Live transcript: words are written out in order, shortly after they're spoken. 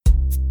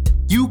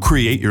You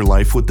create your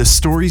life with the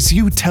stories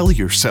you tell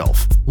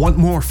yourself. Want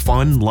more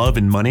fun, love,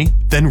 and money?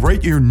 Then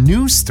write your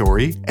new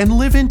story and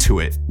live into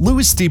it.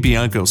 Louis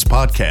DiBianco's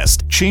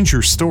podcast, Change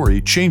Your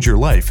Story, Change Your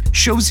Life,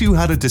 shows you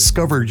how to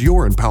discover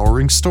your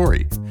empowering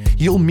story.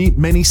 You'll meet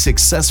many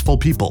successful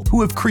people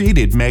who have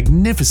created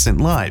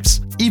magnificent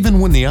lives, even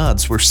when the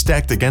odds were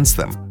stacked against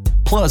them.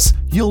 Plus,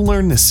 you'll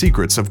learn the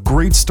secrets of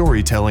great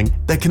storytelling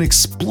that can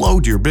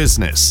explode your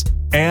business.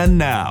 And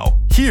now,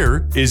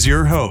 here is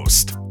your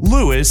host,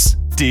 Louis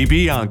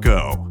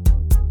DiBianco.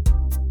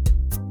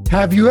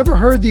 Have you ever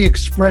heard the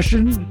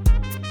expression,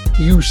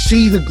 you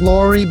see the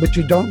glory, but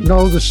you don't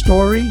know the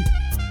story?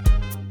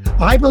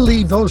 I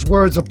believe those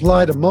words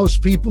apply to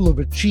most people who've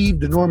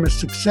achieved enormous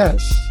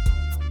success.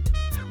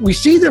 We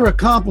see their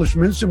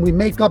accomplishments and we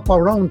make up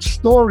our own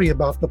story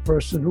about the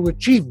person who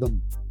achieved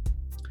them.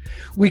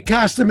 We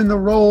cast them in the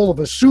role of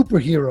a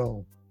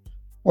superhero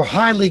or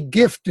highly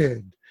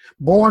gifted,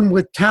 born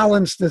with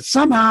talents that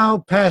somehow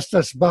passed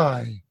us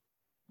by.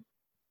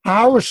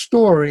 Our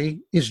story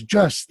is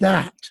just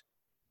that,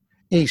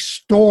 a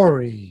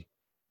story.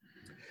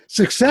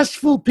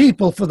 Successful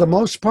people, for the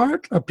most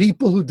part, are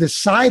people who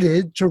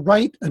decided to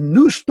write a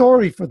new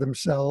story for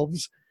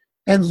themselves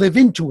and live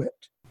into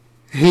it.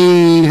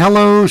 Hey,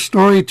 hello,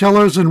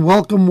 storytellers, and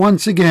welcome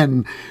once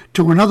again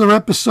to another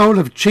episode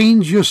of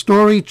Change Your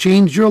Story,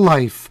 Change Your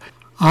Life.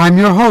 I'm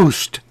your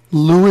host,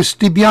 Louis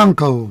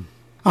DiBianco.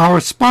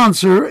 Our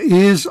sponsor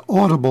is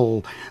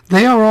Audible.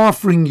 They are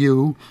offering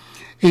you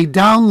a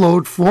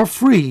download for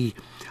free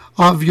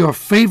of your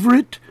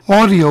favorite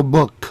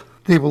audiobook.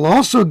 They will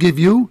also give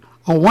you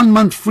a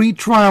 1-month free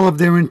trial of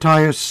their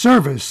entire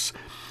service.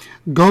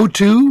 Go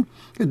to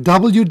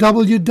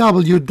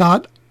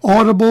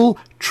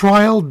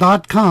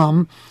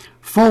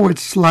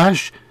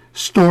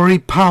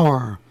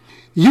www.audibletrial.com/storypower.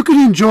 You can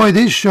enjoy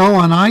this show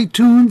on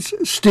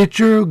iTunes,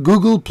 Stitcher,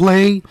 Google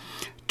Play,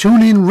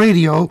 TuneIn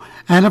Radio,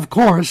 and of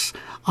course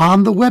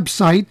on the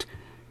website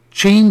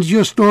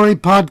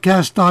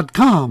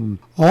changeyourstorypodcast.com.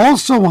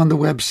 Also on the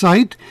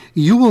website,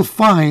 you will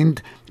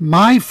find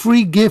my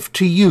free gift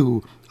to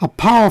you, a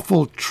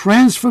powerful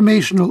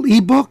transformational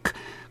ebook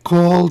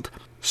called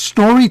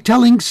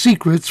Storytelling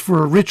Secrets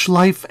for a Rich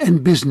Life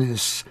and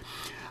Business.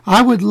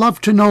 I would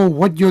love to know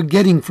what you're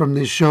getting from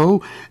this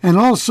show and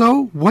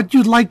also what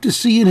you'd like to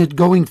see in it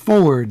going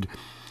forward.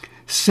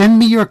 Send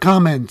me your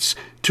comments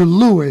to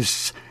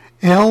Louis,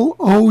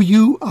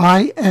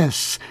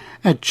 Louis,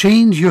 at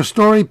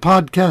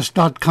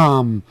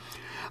changeyourstorypodcast.com.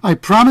 I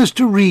promise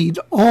to read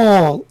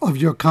all of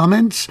your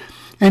comments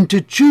and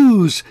to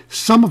choose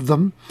some of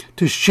them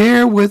to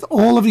share with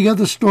all of the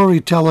other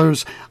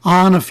storytellers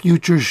on a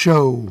future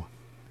show.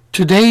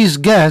 Today's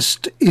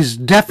guest is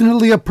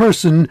definitely a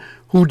person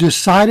who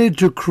decided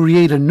to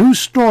create a new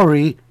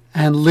story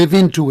and live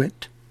into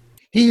it.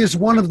 He is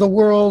one of the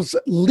world's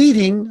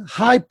leading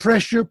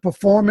high-pressure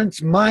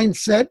performance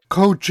mindset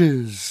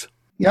coaches.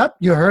 Yep,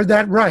 you heard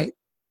that right.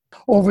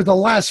 Over the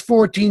last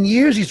 14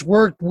 years, he's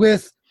worked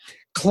with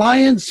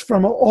clients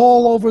from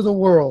all over the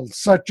world,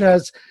 such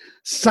as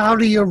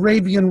Saudi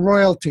Arabian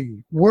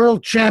royalty,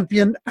 world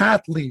champion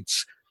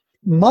athletes,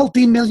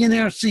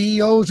 multimillionaire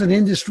CEOs and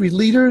industry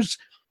leaders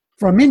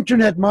from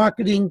internet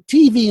marketing,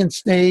 TV and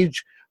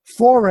stage,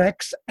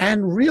 Forex,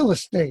 and real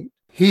estate.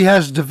 He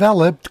has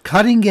developed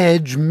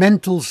cutting-edge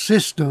mental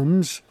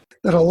systems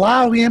that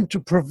allow him to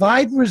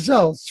provide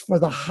results for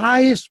the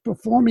highest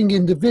performing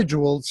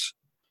individuals.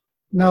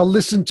 Now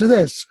listen to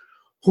this,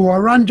 who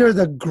are under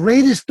the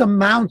greatest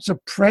amounts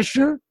of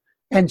pressure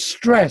and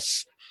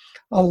stress,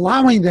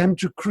 allowing them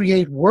to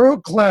create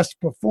world-class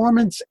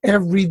performance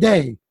every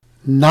day.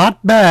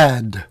 Not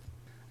bad.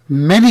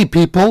 Many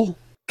people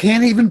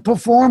can't even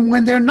perform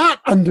when they're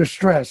not under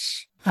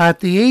stress.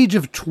 At the age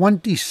of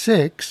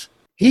 26,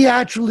 he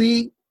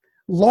actually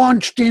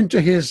launched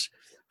into his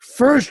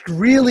first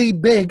really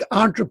big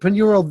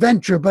entrepreneurial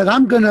venture, but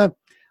I'm going to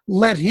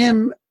let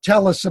him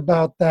tell us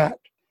about that.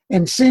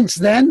 And since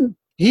then,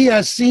 he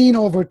has seen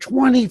over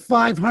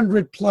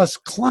 2,500 plus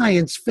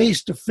clients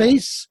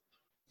face-to-face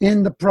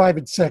in the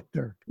private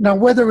sector. Now,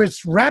 whether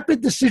it's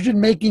rapid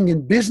decision-making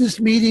in business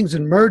meetings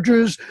and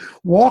mergers,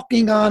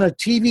 walking on a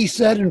TV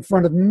set in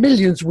front of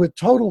millions with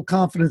total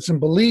confidence and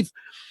belief,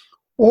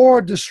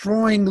 or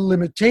destroying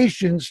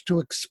limitations to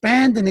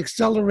expand and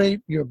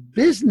accelerate your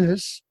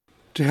business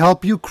to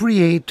help you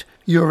create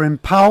your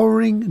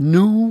empowering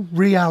new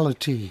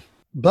reality.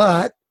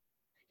 But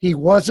he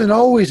wasn't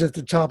always at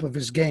the top of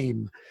his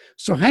game.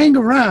 So hang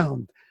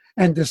around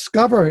and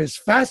discover his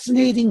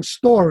fascinating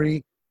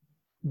story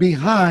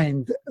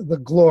behind the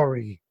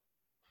glory.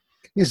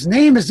 His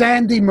name is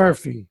Andy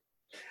Murphy.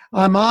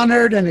 I'm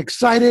honored and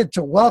excited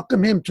to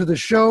welcome him to the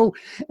show.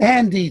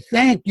 Andy,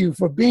 thank you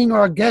for being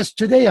our guest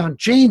today on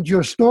Change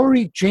Your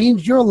Story,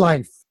 Change Your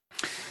Life.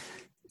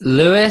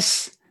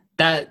 Louis,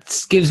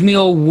 that gives me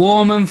all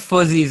warm and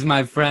fuzzies,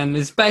 my friend,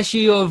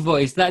 especially your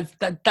voice.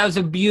 That was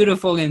a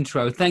beautiful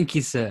intro. Thank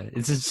you, sir.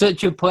 It's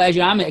such a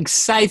pleasure. I'm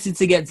excited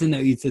to get to know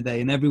you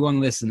today and everyone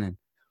listening.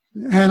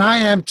 And I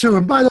am too.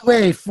 And by the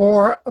way,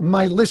 for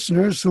my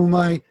listeners whom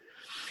I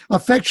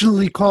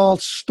affectionately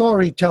called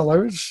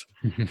storytellers.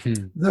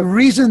 The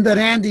reason that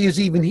Andy is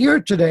even here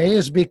today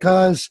is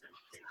because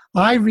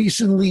I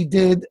recently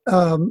did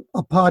a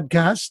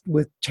podcast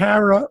with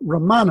Tara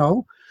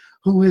Romano,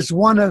 who is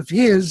one of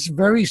his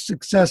very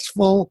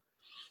successful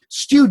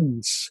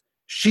students.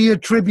 She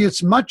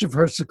attributes much of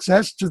her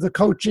success to the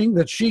coaching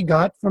that she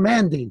got from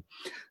Andy.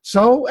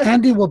 So,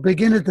 Andy, we'll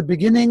begin at the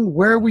beginning.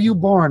 Where were you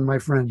born, my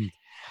friend?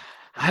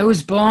 I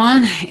was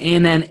born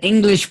in an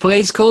English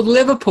place called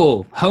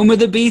Liverpool, home of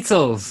the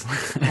Beatles.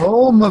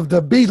 Home of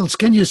the Beatles.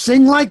 Can you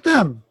sing like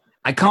them?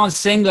 I can't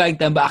sing like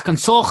them, but I can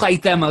talk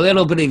like them a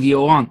little bit if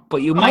you want.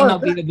 But you might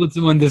not be able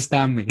to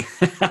understand me.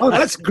 Oh,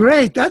 that's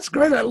great. That's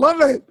great. I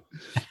love it.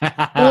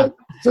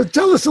 So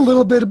tell us a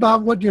little bit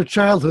about what your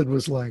childhood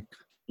was like.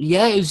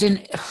 Yeah,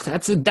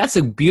 that's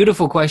a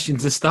beautiful question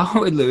to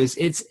start with, Lewis.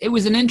 It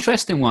was an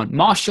interesting one.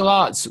 Martial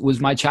arts was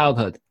my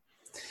childhood.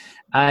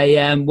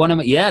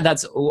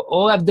 That's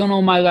all I've done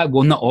all my life.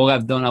 Well, not all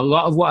I've done. A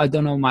lot of what I've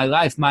done all my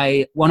life.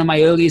 One of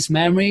my earliest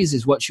memories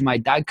is watching my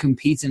dad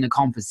compete in a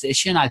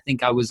competition. I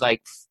think I was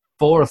like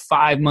 4 or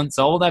 5 months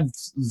old. I've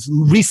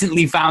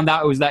recently found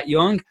out I was that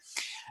young,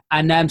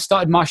 and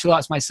started martial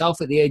arts myself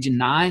at the age of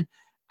 9.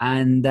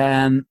 And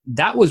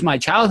that was my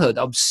childhood,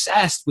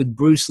 obsessed with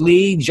Bruce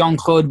Lee,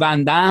 Jean-Claude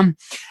Van Damme.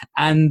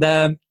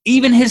 And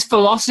even his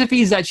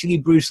philosophy is actually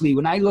Bruce Lee.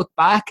 When I look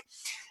back,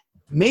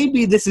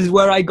 maybe this is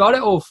where I got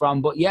it all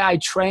from. But yeah, I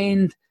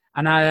trained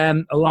and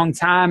a long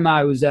time.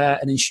 I was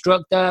an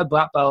instructor,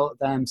 black belt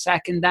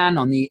second dan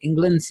on the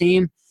England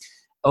team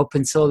up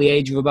until the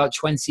age of about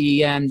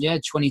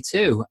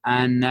 22.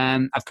 And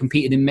I've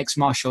competed in mixed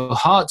martial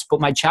arts. But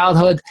my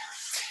childhood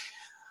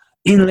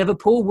in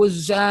Liverpool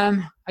was,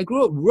 I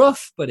grew up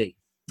rough, buddy.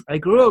 I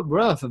grew up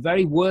rough, a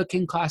very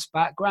working class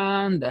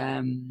background,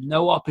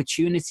 no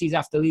opportunities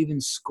after leaving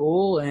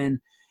school, and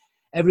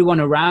everyone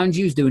around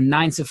you is doing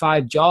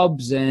 9-to-5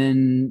 jobs,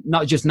 and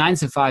not just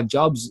 9-to-5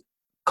 jobs,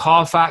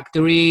 car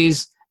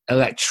factories,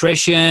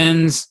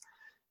 electricians,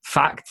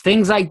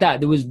 things like that.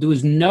 There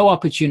was no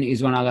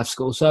opportunities when I left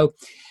school. So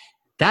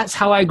that's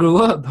how I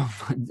grew up.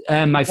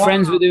 My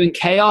friends were doing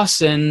chaos,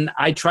 and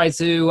I tried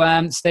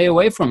to stay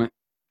away from it.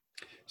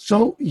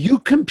 So you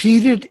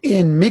competed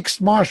in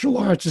mixed martial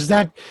arts. Is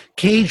that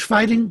cage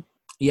fighting?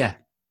 Yeah.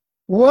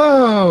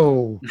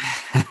 Whoa.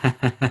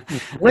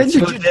 When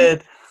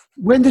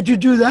did you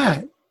do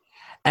that?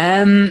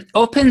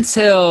 Up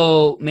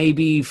until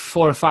maybe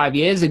 4 or 5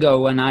 years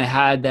ago, when I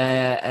had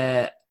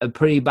a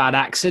pretty bad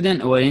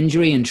accident or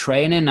injury in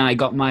training. I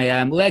got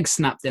my leg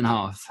snapped in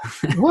half.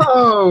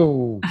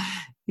 Whoa.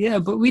 Yeah,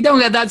 but we don't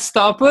let that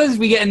stop us.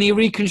 We get a knee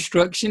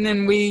reconstruction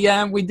and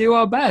we do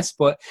our best.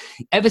 But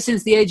ever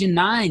since the age of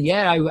 9,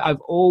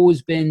 I've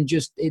always been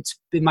it's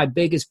been my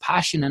biggest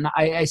passion. And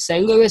I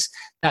say, Lewis,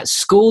 that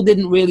school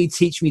didn't really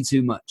teach me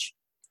too much.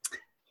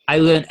 I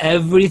learned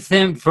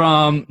everything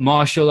from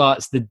martial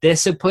arts, the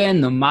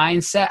discipline, the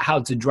mindset, how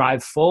to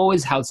drive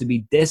forwards, how to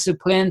be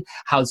disciplined,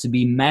 how to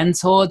be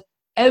mentored.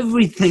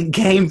 Everything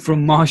came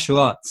from martial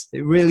arts.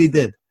 It really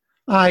did.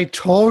 I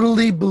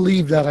totally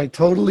believe that. I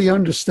totally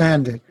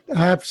understand it.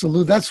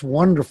 Absolutely. That's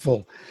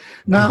wonderful.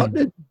 Now,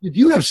 did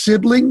you have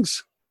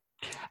siblings?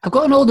 I've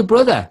got an older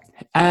brother.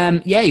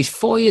 He's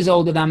 4 years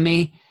older than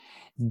me.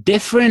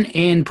 Different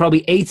in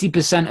probably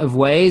 80% of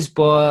ways,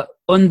 but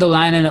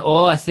underlining it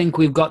all, I think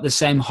we've got the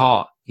same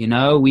heart. You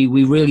know, we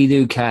really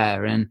do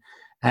care. And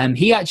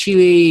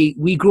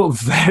we grew up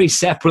very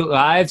separate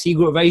lives. He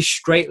grew up very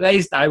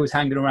straight-laced. I was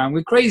hanging around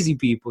with crazy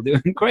people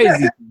doing crazy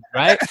things,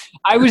 right?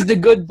 I was the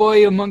good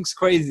boy amongst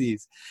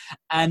crazies.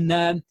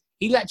 And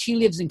he actually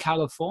lives in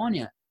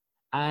California.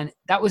 And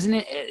that was as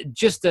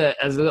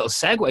a little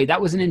segue,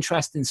 that was an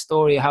interesting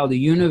story of how the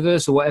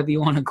universe, or whatever you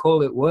want to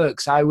call it,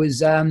 works. I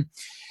was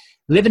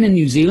living in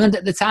New Zealand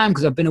at the time,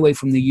 because I've been away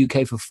from the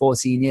UK for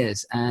 14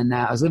 years. And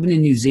I was living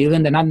in New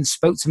Zealand, and I hadn't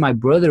spoke to my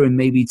brother in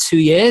maybe 2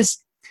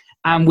 years.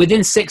 And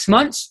within 6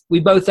 months,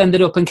 we both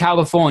ended up in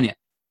California.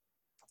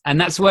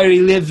 And that's where he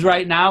lives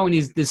right now. And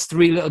there's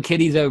 3 little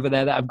kiddies over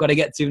there that I've got to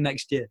get to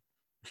next year.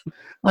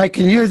 I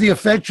can hear the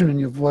affection in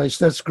your voice.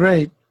 That's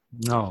great.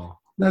 No.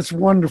 That's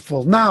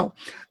wonderful. Now,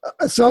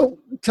 so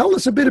tell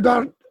us a bit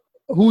about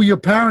who your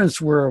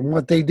parents were and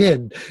what they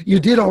did. You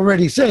did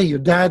already say your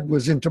dad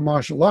was into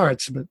martial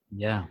arts, but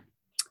yeah.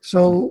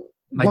 So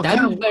my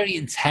dad was very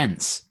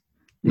intense.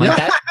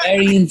 Dad's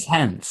very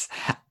intense.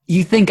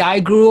 You think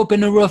I grew up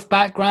in a rough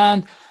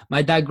background?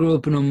 My dad grew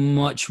up in a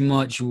much,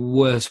 much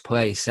worse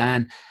place.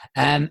 And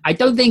I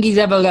don't think he's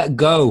ever let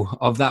go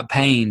of that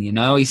pain, you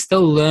know? He's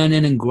still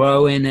learning and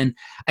growing. And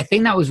I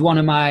think that was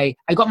I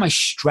got my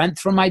strength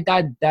from my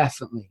dad,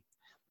 definitely.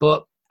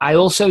 But I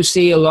also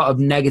see a lot of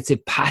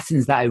negative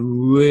patterns that I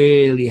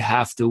really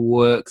have to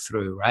work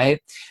through,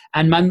 right?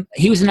 And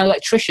he was an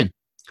electrician.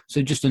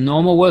 So just a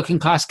normal working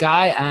class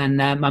guy. And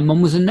my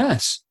mum was a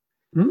nurse.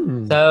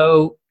 Mm.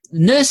 So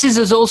nurses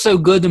is also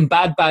good and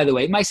bad, by the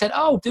way. You might say,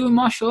 doing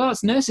martial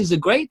arts, nurses are a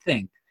great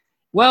thing.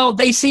 Well,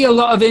 they see a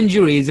lot of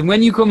injuries. And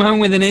when you come home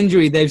with an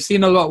injury, they've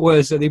seen a lot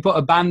worse. So they put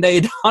a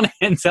Band-Aid on it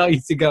and tell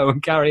you to go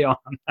and carry on.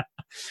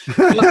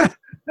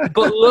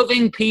 but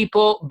loving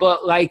people.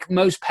 But like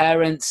most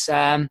parents,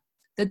 they're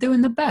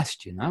doing the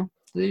best, you know?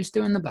 They're just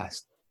doing the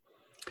best.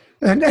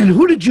 And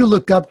who did you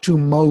look up to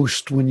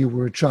most when you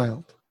were a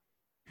child?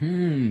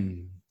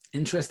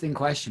 Interesting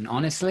question.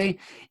 Honestly,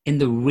 in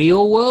the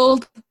real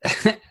world,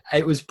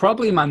 it was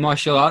probably my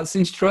martial arts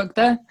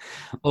instructor,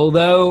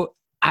 although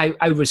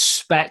I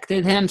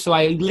respected him. So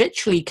I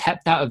literally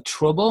kept out of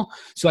trouble.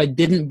 So I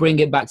didn't bring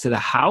it back to the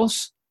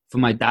house for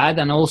my dad.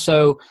 And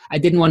also I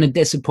didn't want to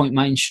disappoint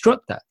my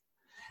instructor.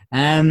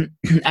 And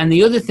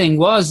the other thing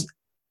was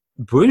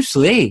Bruce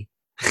Lee.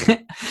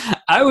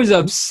 I was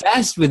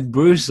obsessed with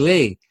Bruce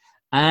Lee.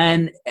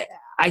 And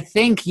I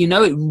think, you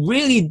know, it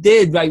really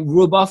did like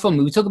rub off on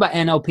me. We talk about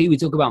NLP, we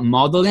talk about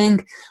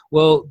modeling.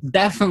 Well,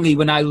 definitely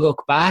when I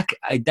look back,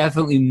 I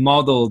definitely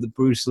modeled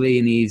Bruce Lee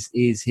and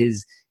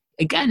his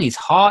again, his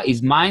heart,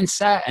 his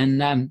mindset,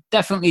 and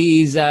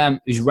definitely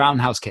his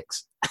roundhouse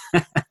kicks.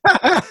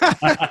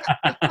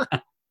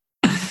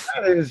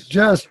 That is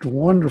just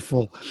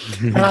wonderful.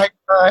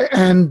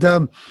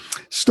 And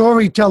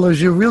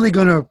storytellers, you're really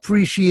going to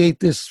appreciate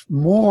this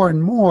more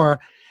and more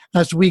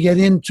as we get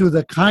into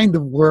the kind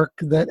of work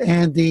that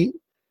Andy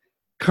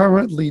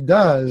currently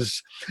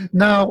does.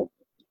 Now,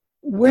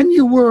 when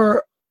you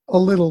were a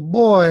little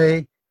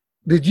boy,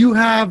 did you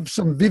have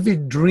some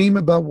vivid dream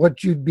about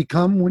what you'd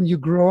become when you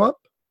grow up?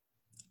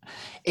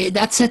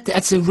 That's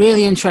a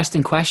really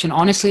interesting question.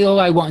 Honestly, all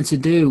I wanted to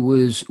do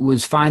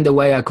was find a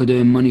way I could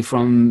earn money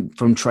from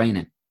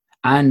training.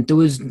 And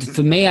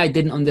for me, I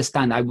didn't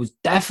understand. I was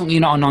definitely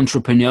not an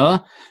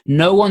entrepreneur.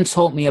 No one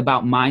taught me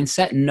about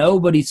mindset.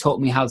 Nobody taught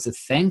me how to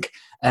think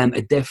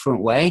a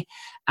different way.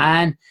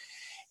 And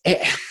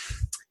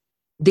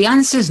the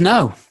answer is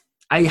no.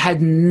 I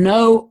had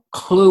no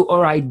clue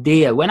or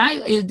idea.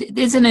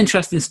 There's an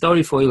interesting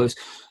story for you, Lewis.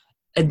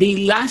 The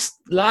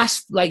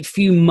last like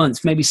few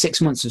months, maybe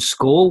 6 months of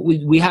school,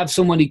 we have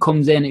someone who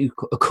comes in,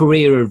 a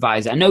career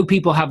advisor. I know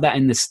people have that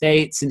in the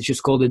States, and it's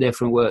just called a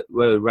different word,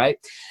 right?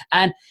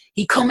 And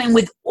he come in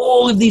with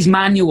all of these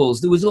manuals.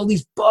 There was all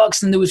these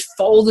books, and there was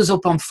folders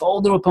upon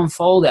folder upon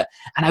folder.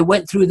 And I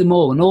went through them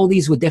all, and all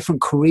these were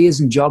different careers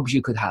and jobs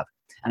you could have.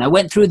 And I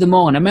went through them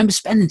all, and I remember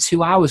spending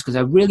 2 hours because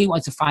I really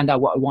wanted to find out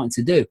what I wanted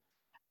to do.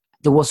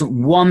 There wasn't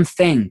one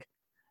thing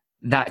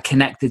that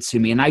connected to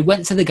me. And I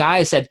went to the guy,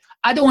 I said,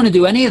 I don't want to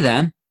do any of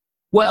them.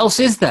 What else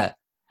is there?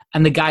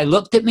 And the guy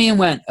looked at me and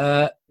went,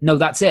 no,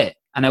 that's it.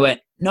 And I went,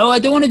 no, I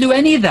don't want to do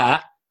any of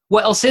that.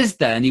 What else is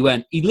there? And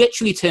he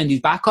literally turned his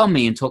back on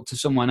me and talked to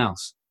someone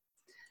else.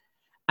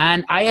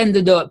 And I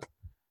ended up,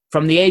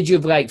 from the age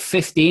of like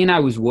 15, I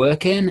was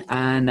working,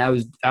 and I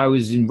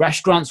was in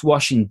restaurants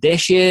washing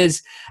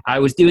dishes. I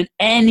was doing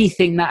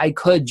anything that I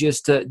could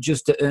just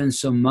to earn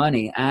some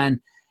money. And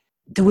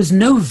there was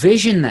no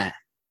vision there.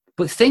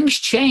 But things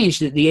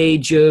changed at the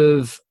age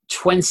of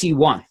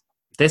 21.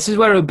 This is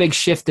where a big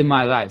shift in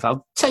my life.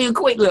 I'll tell you a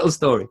quick little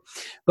story.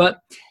 But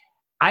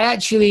I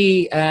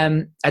actually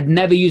had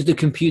never used a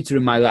computer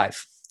in my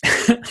life.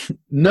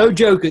 No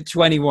joke at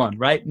 21,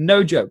 right?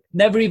 No joke.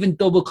 Never even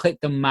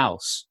double-clicked a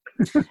mouse.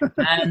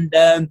 And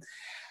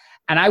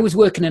I was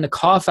working in a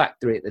car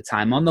factory at the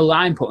time, on the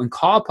line putting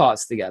car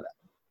parts together.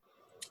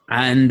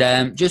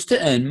 And just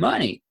to earn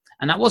money.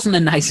 And that wasn't a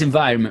nice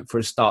environment for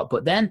a start.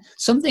 But then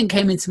something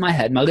came into my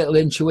head, my little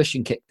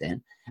intuition kicked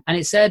in, and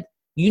it said,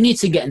 you need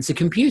to get into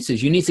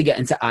computers. You need to get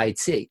into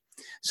IT.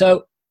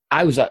 So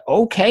I was like,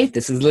 okay,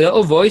 this is a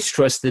little voice,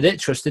 trusted it,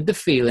 trusted the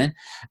feeling,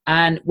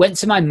 and went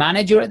to my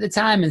manager at the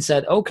time and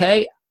said,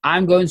 okay,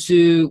 I'm going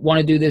to want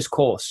to do this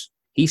course.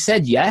 He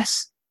said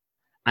yes.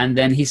 And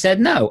then he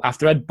said no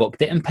after I'd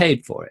booked it and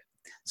paid for it.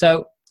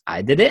 So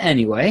I did it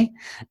anyway.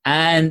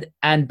 And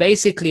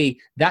basically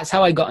that's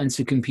how I got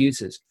into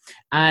computers.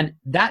 And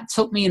that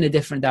took me in a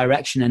different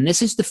direction. And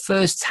this is the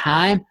first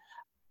time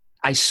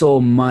I saw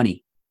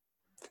money.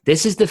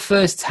 This is the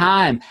first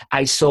time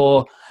I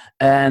saw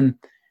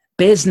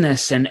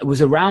business, and it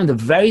was around a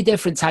very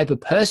different type of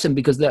person,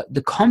 because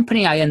the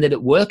company I ended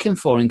up working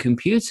for in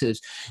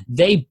computers,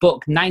 they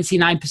booked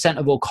 99%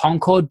 of all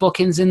Concorde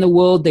bookings in the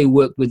world. They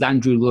worked with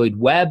Andrew Lloyd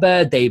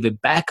Webber,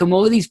 David Beckham,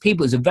 all of these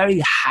people. It was a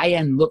very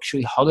high-end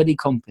luxury holiday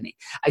company.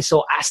 I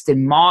saw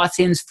Aston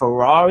Martins,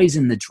 Ferraris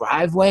in the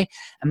driveway,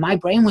 and my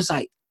brain was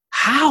like,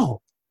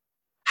 how?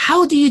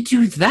 How do you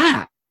do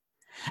that?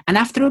 And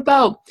after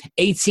about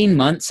 18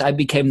 months, I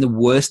became the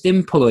worst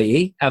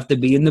employee after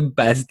being the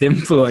best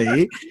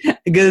employee,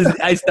 because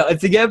I started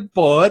to get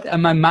bored.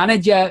 And my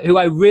manager, who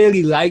I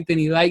really liked, and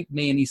he liked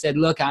me, and he said,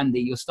 look,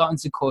 Andy, you're starting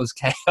to cause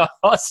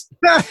chaos.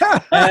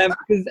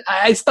 Because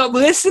I stopped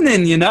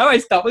listening, you know, I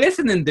stopped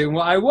listening, doing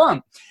what I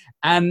want.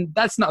 And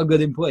that's not a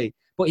good employee.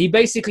 But he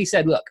basically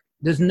said, look,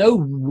 there's no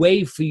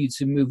way for you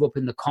to move up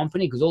in the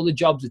company because all the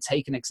jobs are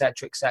taken, et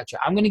cetera, et cetera.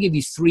 I'm going to give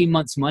you 3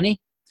 months money.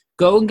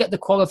 Go and get the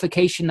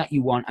qualification that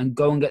you want and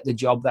go and get the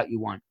job that you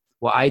want.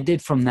 What I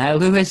did from there,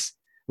 Lewis,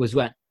 was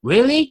went,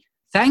 really?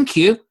 Thank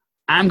you.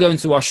 I'm going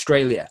to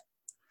Australia.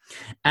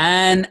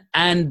 And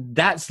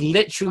that's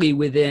literally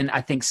within,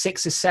 I think,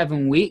 6 or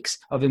 7 weeks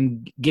of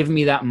him giving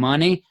me that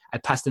money. I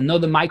passed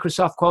another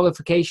Microsoft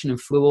qualification and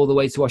flew all the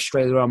way to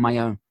Australia on my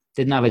own.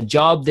 Didn't have a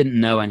job, didn't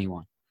know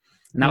anyone.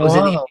 And that was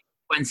at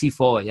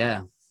 24,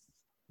 yeah.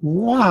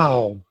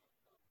 Wow.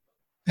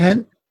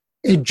 And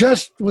it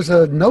just was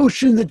a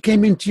notion that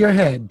came into your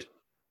head.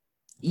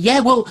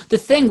 Yeah, well,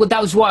 that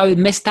was what I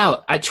missed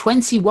out. At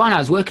 21, I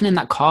was working in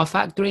that car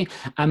factory,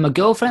 and my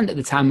girlfriend at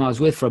the time I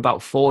was with for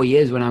about 4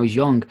 years when I was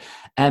young,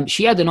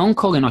 she had an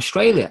uncle in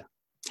Australia.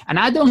 And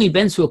I'd only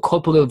been to a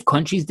couple of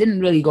countries, didn't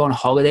really go on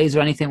holidays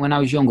or anything when I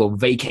was young, or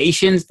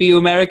vacations for you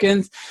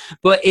Americans.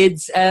 But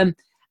and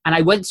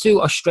I went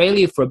to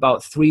Australia for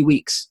about 3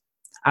 weeks.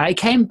 I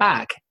came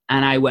back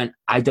and I went,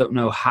 I don't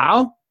know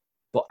how,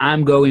 but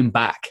I'm going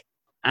back.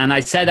 And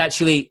I said,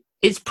 actually,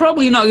 it's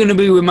probably not going to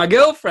be with my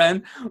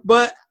girlfriend,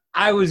 but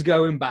I was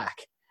going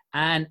back.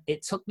 And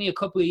it took me a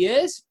couple of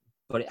years,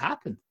 but it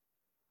happened.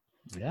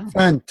 Yeah.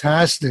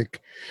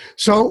 Fantastic.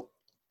 So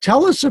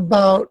tell us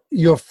about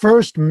your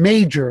first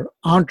major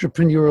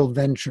entrepreneurial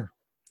venture.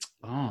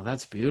 Oh,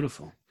 that's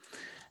beautiful.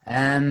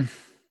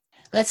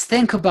 Let's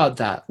think about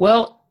that.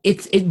 Well,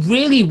 it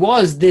really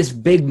was this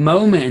big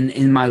moment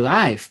in my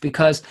life,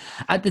 because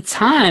at the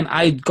time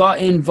I got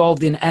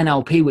involved in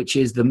NLP, which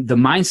is the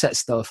mindset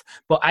stuff,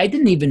 but I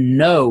didn't even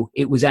know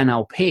it was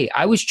NLP.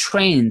 I was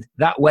trained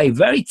that way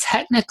very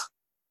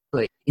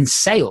technically in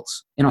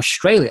sales in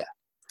Australia.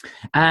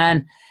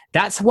 And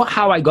that's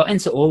how I got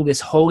into all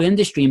this whole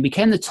industry and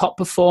became the top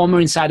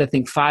performer inside, I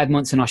think, 5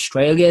 months in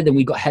Australia. Then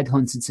we got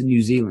headhunted to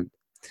New Zealand.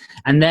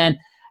 And then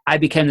I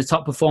became the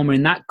top performer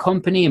in that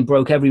company and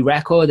broke every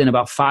record in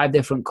about 5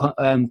 different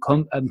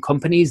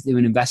companies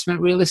doing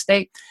investment real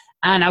estate.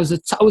 And I was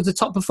the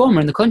top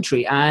performer in the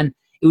country. And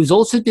it was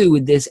all to do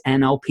with this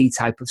NLP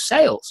type of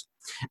sales.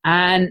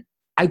 And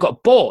I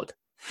got bored,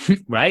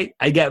 right?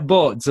 I get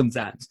bored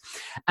sometimes.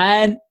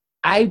 And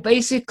I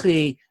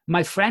basically,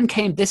 my friend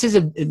came, this is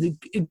a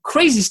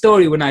crazy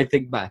story when I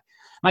think back.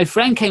 My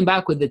friend came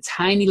back with a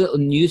tiny little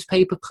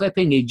newspaper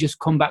clipping. He'd just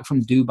come back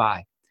from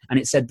Dubai. And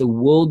it said the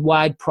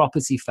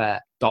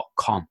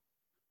worldwidepropertyfair.com.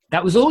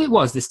 That was all it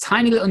was, this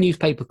tiny little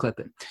newspaper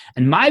clipping.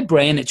 And my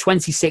brain at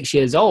 26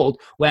 years old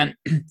went,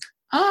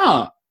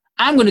 I'm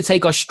going to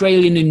take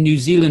Australian and New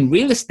Zealand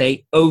real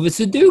estate over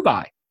to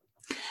Dubai.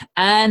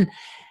 And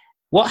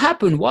what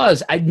happened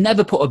was I'd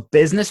never put a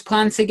business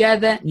plan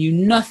together, knew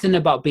nothing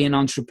about being an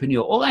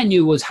entrepreneur. All I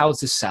knew was how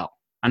to sell.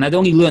 And I'd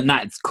only learned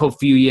that a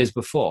few years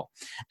before.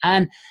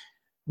 And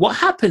what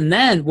happened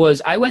then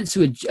was I went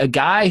to a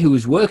guy who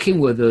was working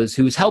with us,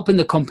 who was helping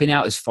the company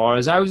out as far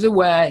as I was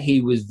aware.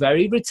 He was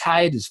very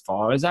retired as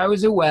far as I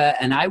was aware.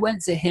 And I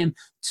went to him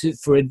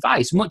for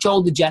advice, much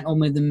older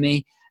gentleman than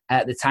me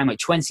at the time, like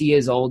 20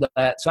 years older.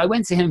 So I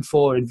went to him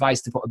for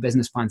advice to put a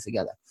business plan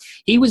together.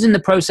 He was in the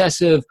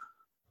process of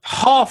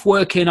half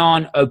working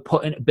on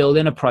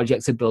building a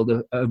project to build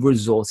a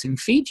resort in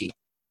Fiji.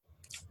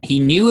 He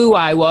knew who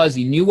I was.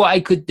 He knew what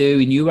I could do.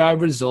 He knew our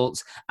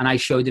results. And I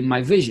showed him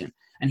my vision.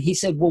 And he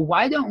said, well,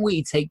 why don't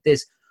we take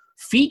this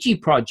Fiji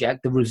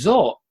project, the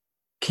resort,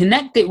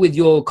 connect it with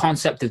your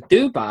concept of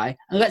Dubai,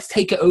 and let's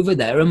take it over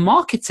there and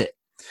market it.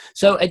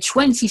 So at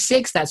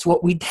 26, that's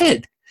what we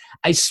did.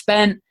 I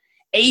spent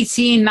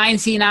 18,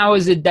 19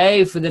 hours a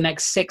day for the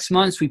next 6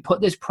 months. We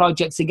put this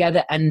project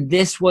together, and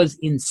this was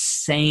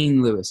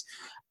insane, Lewis.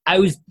 I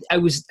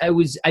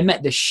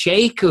met the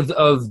Sheikh of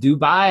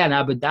Dubai and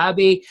Abu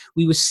Dhabi.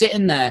 We were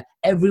sitting there.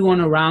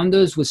 Everyone around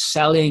us was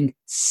selling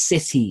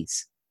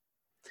cities.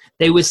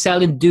 They were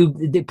selling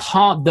the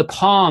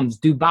Palms,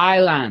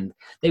 Dubai Land.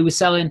 They were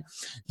selling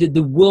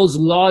the world's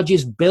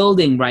largest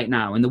building right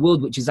now in the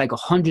world, which is like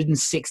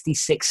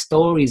 166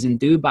 stories in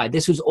Dubai.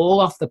 This was all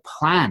off the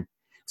plan.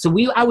 So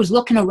I was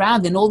looking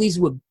around, and all these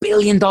were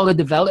billion-dollar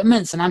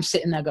developments, and I'm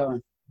sitting there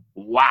going,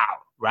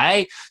 wow,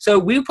 right? So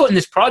we were putting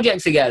this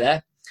project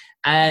together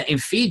in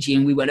Fiji,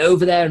 and we went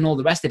over there and all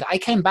the rest of it. I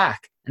came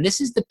back, and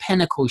this is the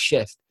pinnacle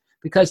shift,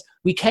 because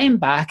we came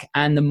back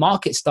and the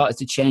market started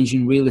to change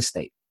in real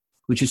estate,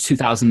 which was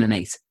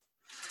 2008.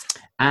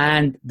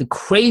 And the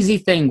crazy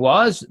thing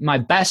was, my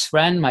best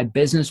friend, my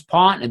business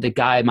partner, the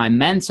guy, my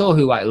mentor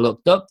who I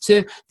looked up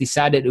to,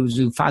 decided it was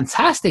a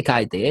fantastic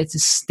idea to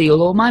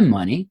steal all my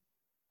money,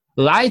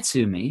 lie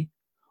to me,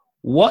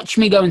 watch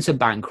me go into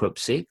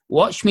bankruptcy,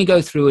 watch me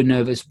go through a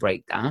nervous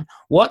breakdown,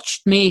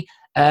 watched me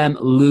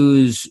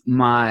lose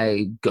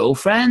my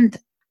girlfriend,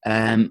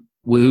 who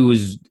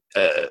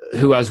I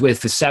was with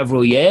for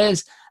several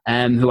years,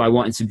 who I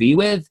wanted to be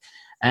with,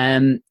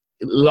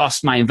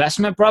 lost my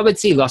investment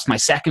property, lost my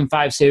second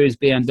 5 Series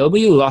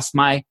BMW, lost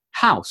my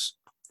house.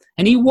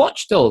 And he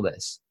watched all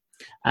this.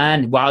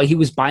 And while he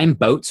was buying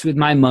boats with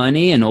my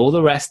money and all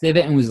the rest of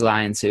it, and was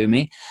lying to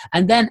me.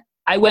 And then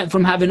I went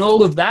from having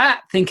all of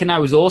that, thinking I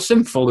was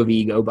awesome, full of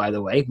ego, by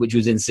the way, which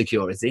was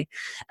insecurity.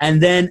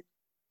 And then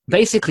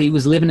basically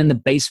was living in the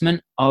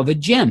basement of a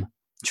gym,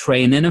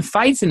 training and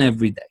fighting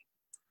every day.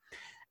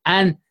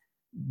 And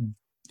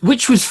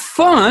which was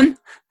fun.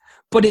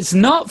 But it's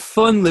not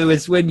fun,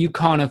 Lewis, when you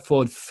can't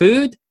afford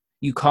food,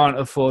 you can't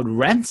afford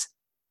rent.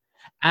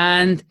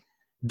 And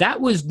that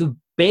was the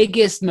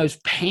biggest,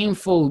 most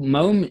painful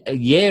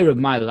year of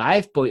my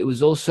life, but it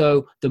was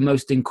also the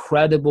most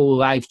incredible,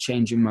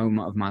 life-changing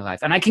moment of my life.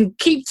 And I can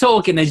keep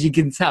talking, as you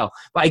can tell,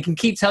 but I can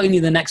keep telling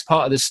you the next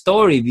part of the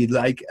story if you'd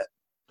like.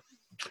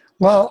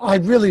 Well, I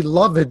really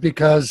love it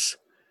because,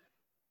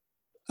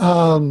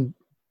 I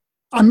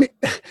mean,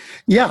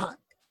 yeah,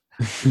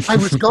 I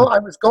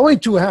was going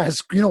to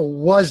ask,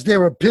 was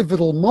there a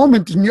pivotal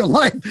moment in your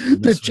life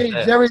that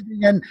changed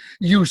everything? And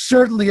you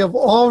certainly have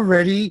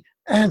already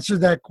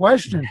answered that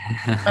question.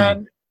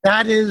 And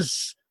that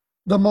is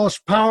the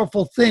most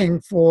powerful thing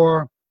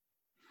for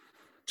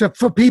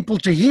people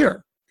to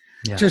hear,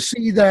 to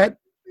see that,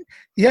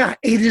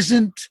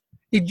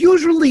 it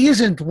usually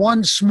isn't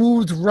one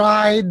smooth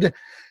ride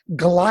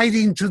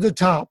gliding to the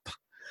top.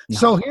 No.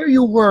 So here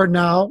you were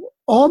now,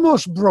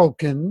 almost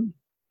broken.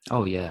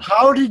 Oh, yeah.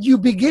 How did you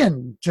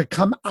begin to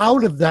come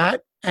out of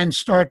that and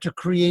start to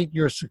create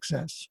your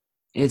success?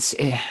 It's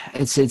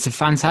a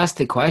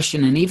fantastic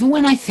question. And even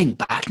when I think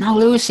back now,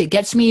 Lewis, it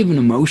gets me even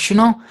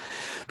emotional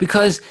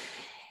because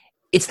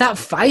it's that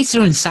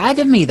fighter inside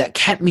of me that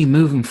kept me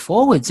moving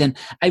forwards. And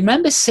I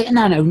remember sitting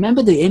there and I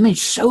remember the image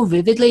so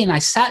vividly. And I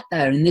sat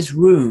there in this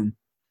room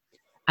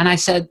and I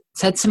said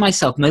to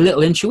myself, my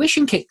little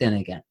intuition kicked in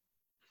again.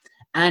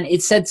 And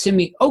it said to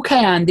me,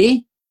 okay,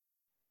 Andy,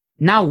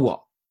 now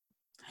what?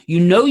 You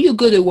know you're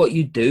good at what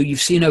you do. You've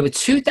seen over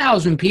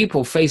 2,000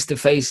 people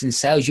face-to-face in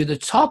sales. You're the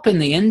top in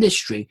the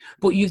industry,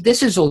 but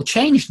this has all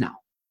changed now.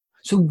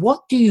 So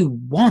what do you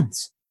want?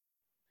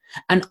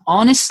 And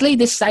honestly,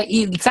 it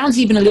sounds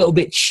even a little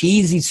bit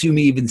cheesy to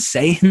me even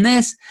saying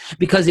this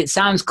because it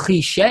sounds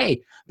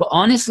cliche. But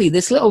honestly,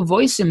 this little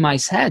voice in my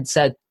head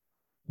said,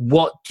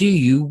 what do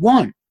you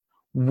want?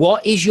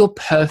 What is your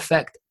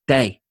perfect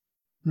day?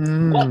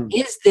 What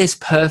is this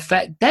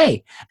perfect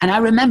day? And I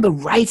remember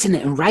writing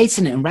it.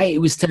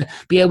 It was to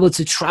be able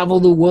to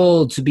travel the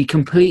world, to be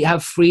complete,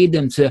 have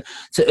freedom, to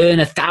earn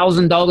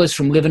 $1,000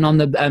 from living on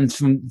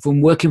the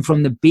from working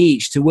from the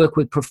beach, to work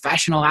with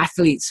professional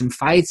athletes and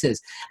fighters.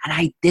 And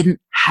I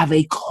didn't have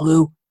a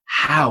clue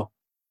how.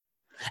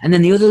 And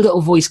then the other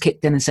little voice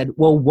kicked in and said,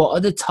 well, what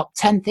are the top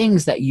 10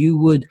 things that you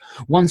would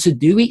want to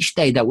do each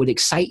day that would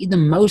excite you the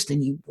most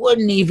and you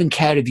wouldn't even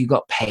care if you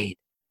got paid?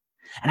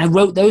 And I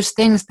wrote those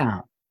things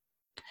down.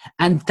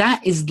 And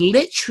that is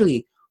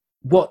literally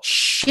what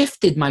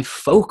shifted my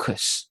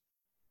focus.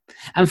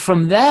 And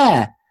from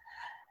there,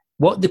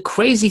 what the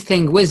crazy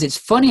thing was, it's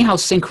funny how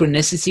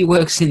synchronicity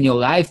works in your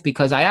life,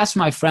 because I asked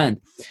my friend,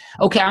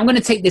 okay, I'm going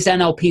to take this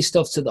NLP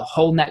stuff to the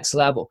whole next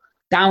level.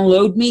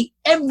 Download me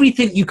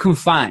everything you can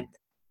find.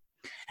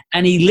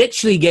 And he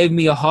literally gave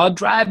me a hard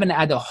drive and it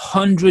had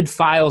 100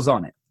 files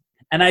on it.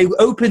 And I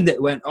opened it,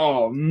 went,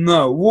 oh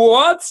no,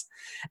 what?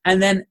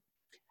 And then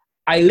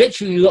I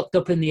literally looked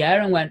up in the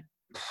air and went,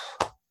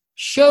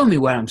 show me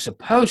where I'm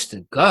supposed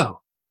to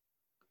go.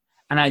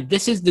 And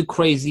this is the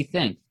crazy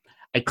thing.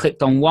 I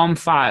clicked on one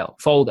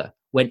folder,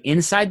 went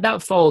inside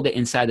that folder,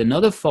 inside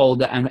another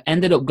folder, and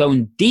ended up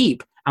going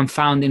deep and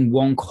found in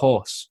one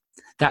course.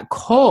 That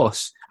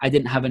course, I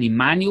didn't have any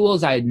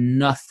manuals. I had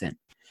nothing.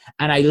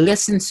 And I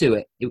listened to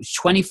it. It was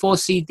 24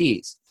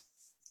 CDs.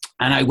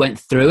 And I went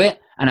through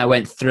it, and I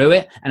went through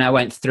it, and I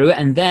went through it.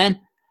 And then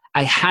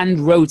I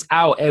hand wrote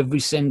out every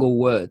single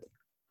word.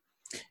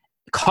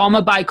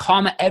 Comma by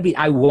comma,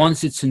 I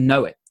wanted to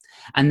know it.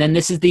 And then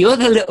this is the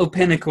other little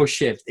pinnacle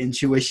shift,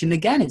 intuition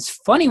again. It's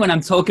funny when I'm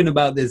talking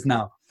about this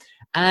now.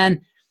 And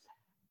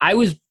I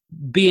was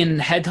being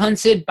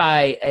headhunted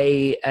by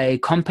a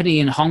company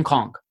in Hong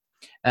Kong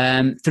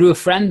through a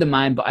friend of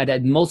mine, but I'd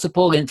had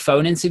multiple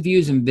phone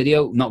interviews and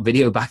not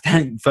video back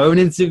then, phone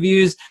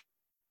interviews.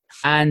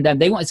 And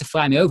they wanted to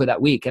fly me over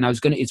that week. And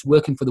it's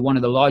working for one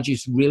of the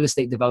largest real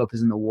estate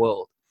developers in the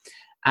world.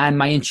 And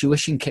my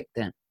intuition kicked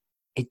in.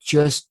 It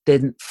just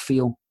didn't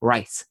feel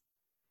right.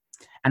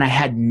 And I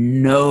had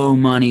no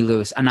money,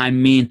 Lewis. And I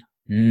mean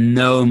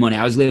no money.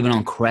 I was living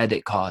on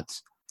credit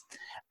cards.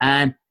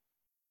 And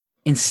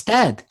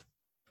instead,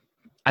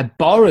 I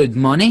borrowed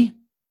money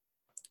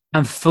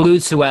and flew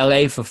to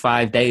LA for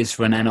 5 days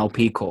for an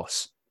NLP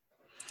course.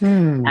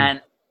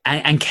 And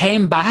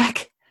came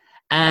back,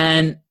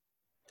 and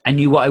I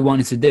knew what I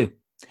wanted to do.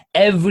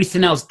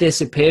 Everything else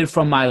disappeared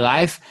from my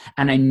life,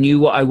 and I knew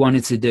what I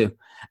wanted to do.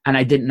 And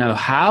I didn't know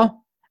how.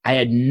 I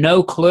had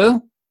no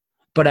clue,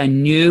 but I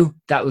knew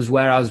that was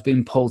where I was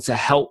being pulled to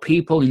help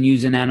people and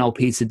using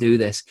NLP to do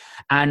this.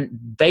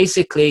 And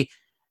basically,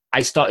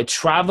 I started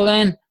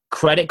traveling.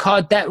 Credit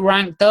card debt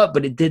ranked up,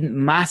 but it didn't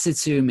matter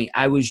to me.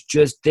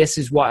 This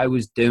is what I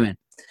was doing.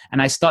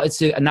 And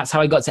and that's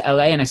how I got to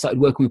LA, and I started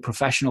working with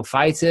professional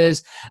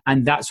fighters.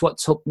 And that's what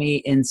took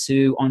me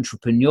into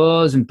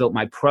entrepreneurs and built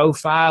my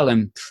profile.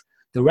 And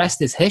the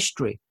rest is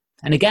history.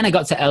 And again, I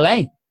got to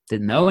LA,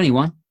 didn't know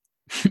anyone.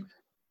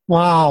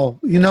 Wow.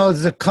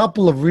 There's a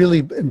couple of really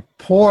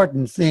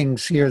important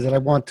things here that I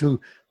want to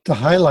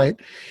highlight.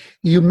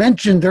 You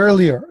mentioned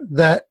earlier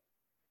that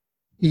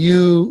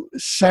you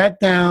sat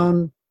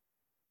down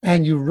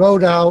and you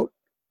wrote out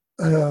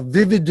a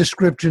vivid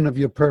description of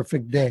your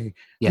perfect day.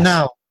 Yes.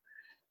 Now,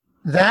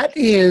 that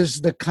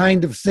is the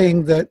kind of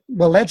thing that,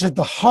 well, that's at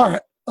the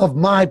heart of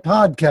my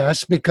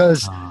podcast,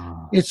 because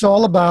it's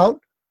all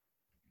about,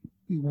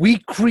 we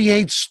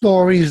create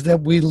stories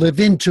that we live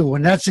into,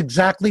 and that's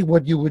exactly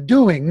what you were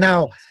doing.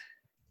 Now,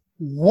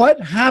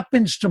 what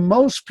happens to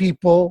most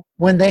people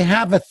when they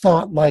have a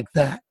thought like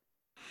that?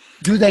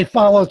 Do they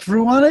follow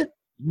through on it?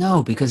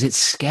 No, because it's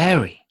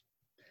scary.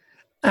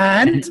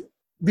 And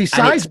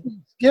besides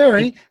being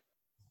scary,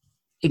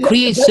 it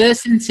creates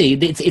certainty.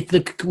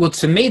 Well,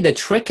 to me, they're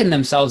tricking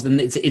themselves, and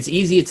it's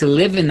easier to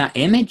live in that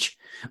image,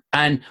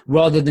 and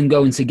rather than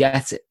going to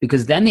get it,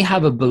 because then they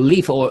have a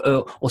belief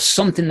or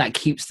something that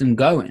keeps them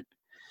going.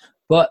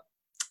 But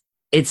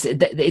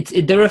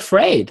they're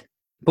afraid.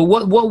 But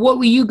what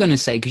were you going to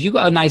say? Because you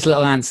got a nice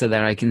little answer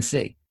there, I can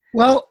see.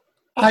 Well,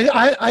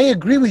 I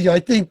agree with you. I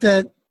think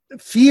that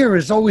fear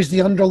is always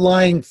the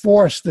underlying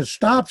force that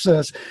stops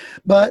us.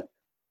 But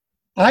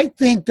I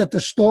think that the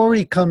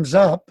story comes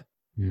up,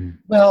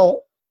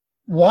 well,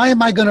 why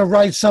am I going to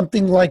write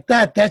something like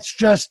that? That's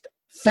just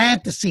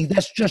fantasy.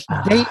 That's just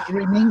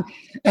daydreaming.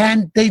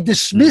 And they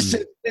dismiss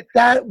it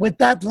with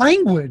that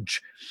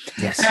language.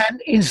 Yes.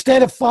 And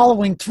instead of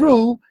following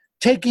through,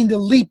 taking the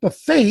leap of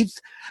faith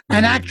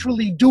and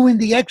actually doing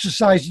the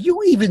exercise.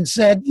 You even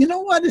said, you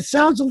know what, it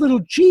sounds a little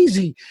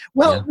cheesy.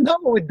 Well, no,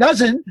 it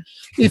doesn't.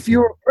 If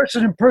you're a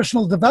person in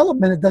personal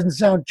development, it doesn't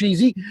sound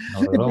cheesy,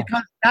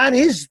 because that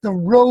is the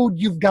road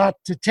you've got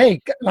to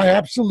take. I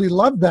absolutely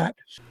love that.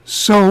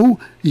 So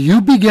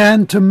you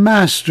began to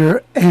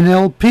master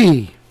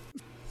NLP.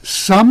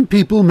 Some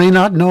people may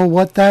not know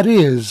what that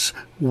is.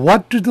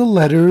 What do the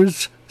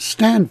letters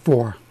stand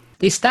for?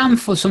 They stand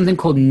for something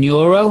called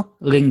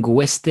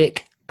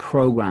neuro-linguistic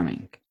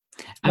programming.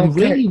 And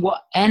really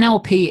what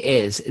NLP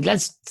is,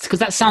 because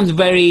that sounds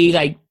very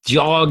like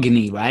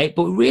jargony, right?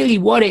 But really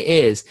what it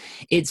is,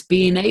 it's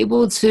being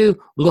able to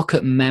look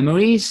at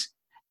memories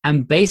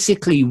and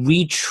basically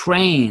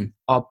retrain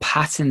our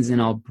patterns in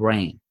our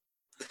brain.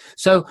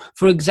 So,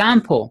 for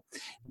example,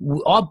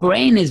 our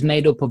brain is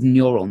made up of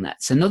neural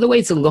nets. Another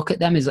way to look at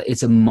them is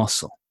it's a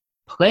muscle.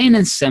 Plain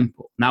and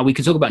simple. Now, we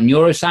can talk about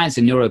neuroscience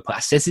and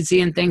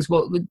neuroplasticity and things,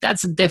 but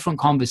that's a different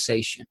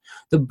conversation.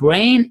 The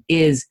brain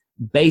is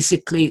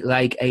basically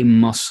like a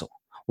muscle.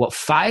 What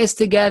fires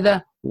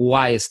together,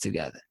 wires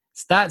together.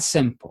 It's that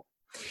simple.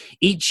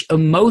 Each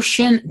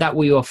emotion that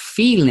we are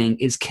feeling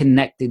is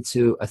connected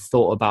to a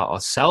thought about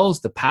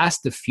ourselves, the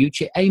past, the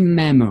future, a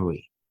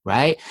memory,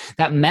 right?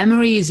 That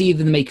memory is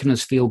either making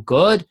us feel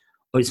good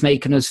or it's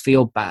making us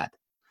feel bad.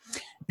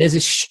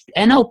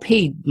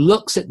 NLP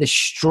looks at the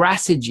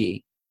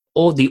strategy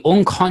or the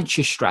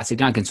unconscious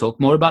strategy. I can talk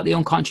more about the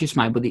unconscious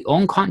mind, but the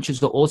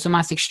unconscious or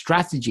automatic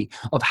strategy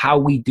of how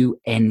we do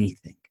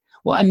anything.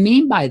 What I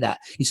mean by that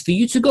is for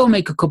you to go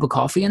make a cup of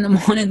coffee in the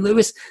morning,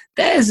 Lewis,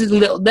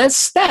 there's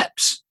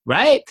steps,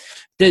 right?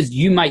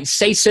 You might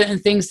say certain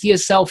things to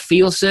yourself,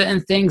 feel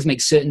certain things,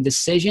 make certain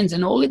decisions,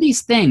 and all of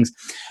these things.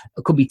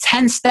 It could be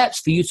 10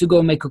 steps for you to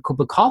go make a cup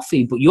of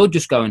coffee, but you're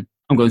just going,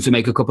 I'm going to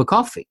make a cup of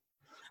coffee.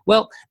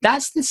 Well,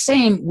 that's the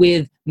same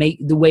with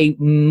the way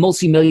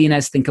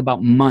multimillionaires think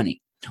about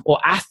money, or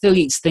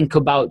athletes think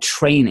about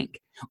training,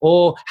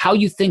 or how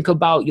you think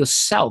about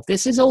yourself.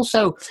 This is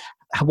also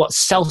what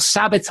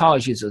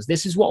self-sabotages us.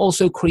 This is what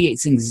also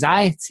creates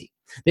anxiety.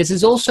 This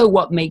is also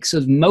what makes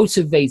us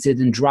motivated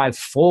and drive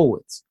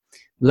forwards.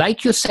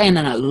 Like you're saying,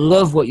 and I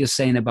love what you're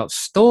saying about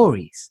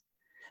stories,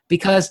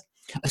 because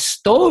a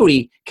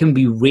story can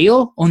be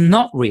real or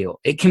not real.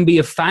 It can be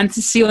a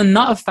fantasy or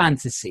not a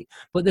fantasy.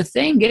 But the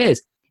thing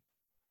is,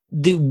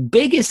 the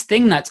biggest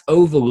thing that's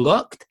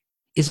overlooked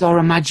is our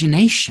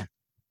imagination.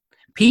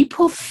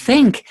 People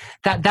think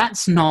that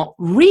that's not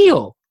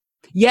real.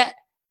 Yet,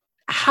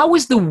 how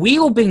has the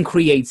wheel been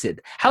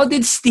created? How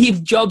did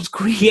Steve Jobs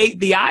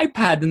create the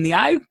iPad and the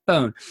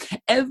iPhone?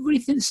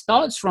 Everything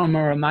starts from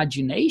our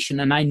imagination.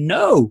 And I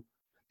know,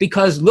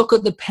 because look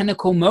at the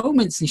pinnacle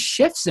moments and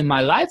shifts in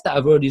my life that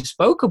I've already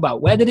spoke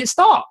about. Where did it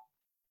start?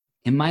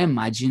 In my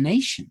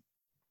imagination.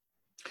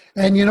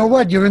 And you know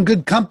what? You're in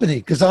good company,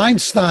 because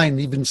Einstein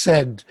even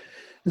said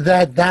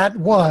that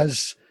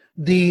was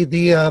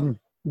the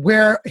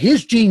where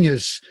his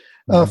genius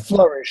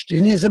flourished,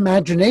 in his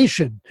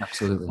imagination.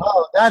 Absolutely.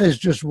 Oh, that is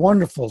just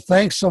wonderful.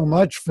 Thanks so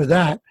much for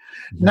that.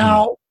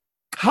 Now,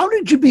 how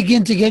did you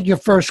begin to get your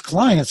first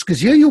clients?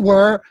 Because here you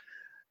were,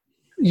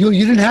 you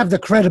didn't have the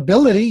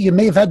credibility. You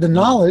may have had the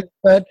knowledge,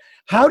 but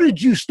how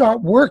did you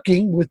start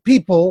working with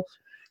people,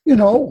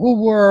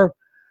 who were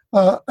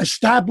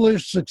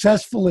established,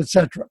 successful,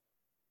 etc.?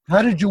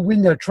 How did you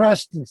win their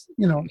trust?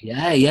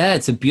 Yeah,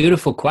 it's a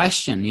beautiful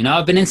question.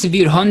 I've been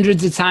interviewed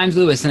hundreds of times,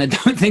 Lewis, and I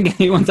don't think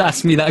anyone's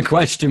asked me that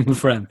question, my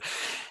friend.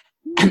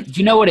 And do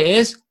you know what it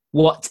is?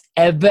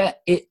 Whatever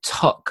it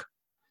took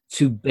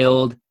to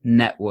build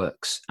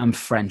networks and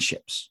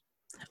friendships.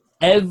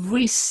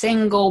 Every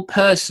single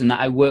person that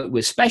I work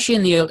with, especially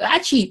in the early,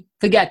 actually,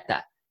 forget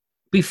that.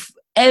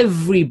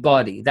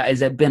 Everybody that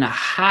has been a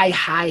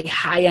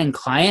high-end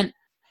client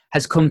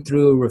has come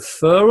through a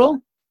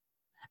referral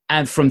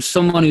and from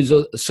someone who's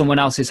someone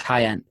else's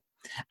high end.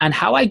 And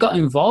how I got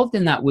involved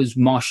in that was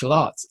martial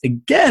arts.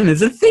 Again,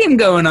 there's a theme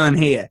going on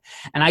here.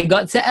 And I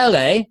got to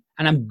LA,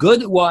 and I'm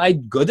good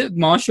at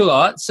martial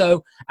arts,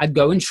 so I'd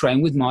go and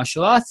train with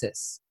martial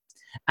artists.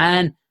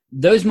 And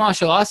those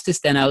martial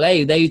artists in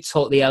LA, they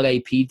taught the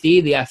LAPD,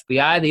 the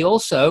FBI, they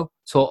also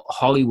taught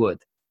Hollywood.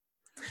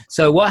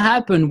 So what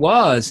happened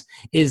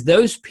is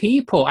those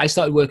people, I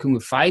started working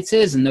with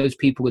fighters, and those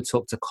people would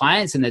talk to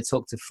clients and they'd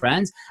talk to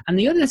friends. And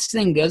the other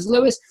thing is,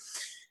 Lewis,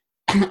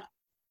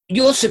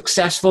 you're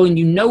successful and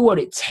you know what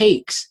it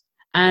takes.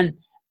 And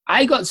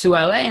I got to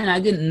LA and I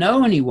didn't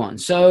know anyone.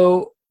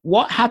 So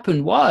what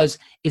happened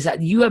is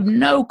that you have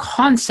no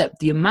concept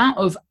the amount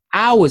of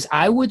hours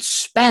I would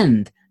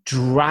spend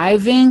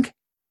driving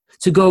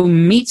to go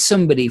meet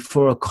somebody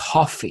for a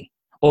coffee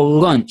or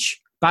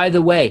lunch. By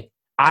the way,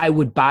 I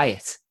would buy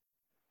it.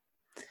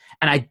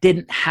 And I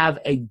didn't have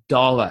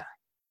 $1,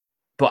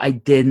 but I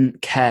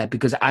didn't care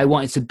because I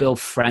wanted to build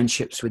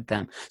friendships with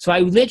them. So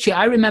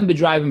I remember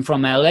driving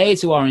from LA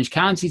to Orange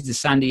County to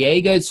San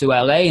Diego to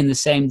LA in the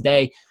same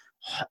day.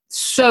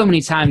 So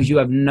many times you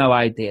have no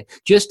idea.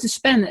 Just to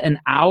spend an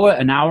hour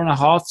and a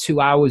half, 2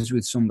 hours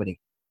with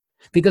somebody.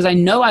 Because I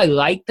know I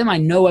like them. I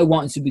know I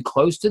wanted to be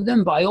close to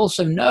them, but I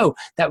also know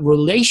that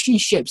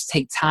relationships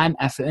take time,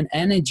 effort, and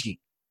energy.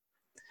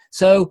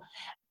 So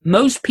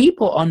most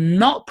people are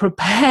not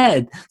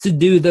prepared to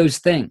do those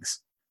things,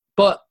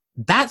 but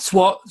that's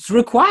what's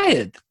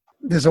required.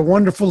 There's a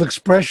wonderful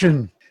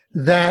expression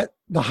that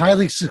the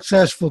highly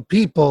successful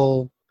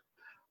people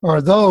are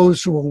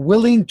those who are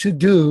willing to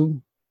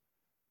do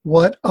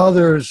what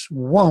others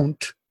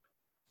won't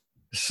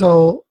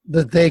so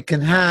that they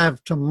can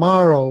have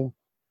tomorrow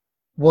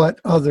what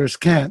others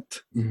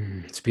can't.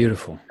 It's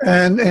beautiful.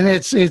 And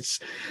it's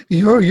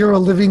you're a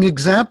living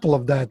example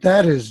of that.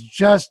 That is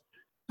just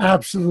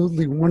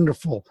absolutely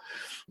wonderful.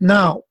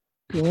 Now,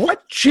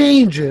 what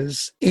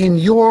changes in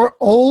your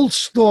old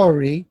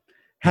story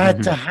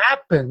had to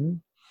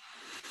happen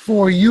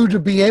for you to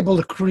be able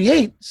to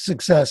create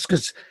success?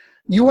 Because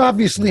you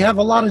obviously have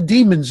a lot of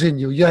demons in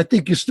you. I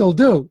think you still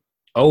do.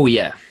 Oh,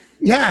 yeah.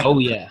 Yeah. Oh,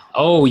 yeah.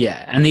 Oh,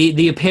 yeah. And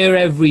they appear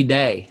every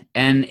day.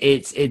 And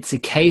it's a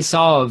case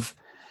of,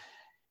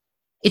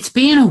 it's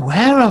being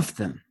aware of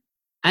them.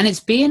 And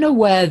it's being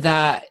aware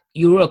that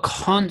you're a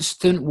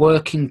constant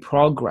work in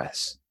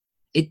progress.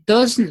 It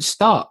doesn't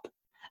stop.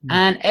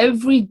 And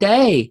every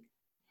day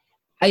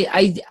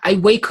I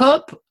wake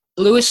up,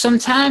 Lewis,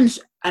 sometimes,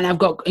 and I've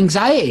got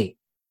anxiety.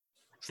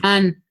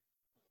 And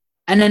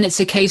then it's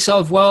a case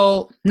of,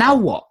 well, now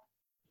what?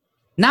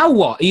 Now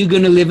what? Are you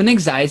going to live in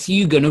anxiety? Are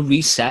you going to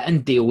reset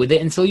and deal with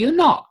it until you're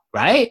not,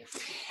 right?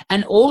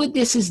 And all of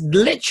this is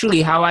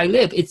literally how I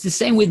live. It's the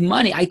same with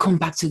money. I come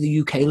back to the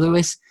UK,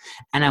 Lewis,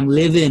 and I'm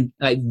living,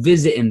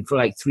 visiting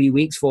for 3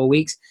 weeks, 4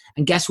 weeks.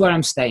 And guess where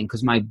I'm staying?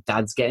 Because my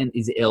dad's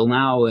is ill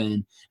now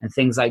and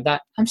things like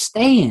that. I'm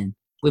staying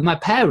with my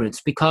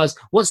parents because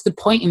what's the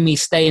point in me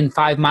staying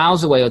 5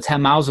 miles away or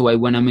 10 miles away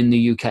when I'm in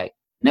the UK?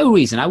 No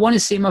reason. I want to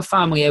see my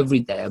family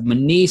every day. My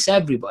niece,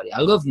 everybody. I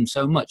love them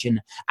so much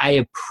and I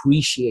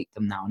appreciate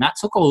them now. And that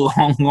took a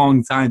long,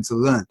 long time to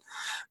learn.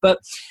 But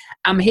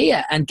I'm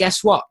here and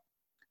guess what?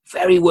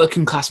 Very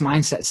working class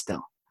mindset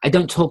still. I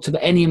don't talk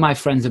to any of my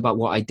friends about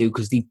what I do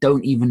because they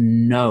don't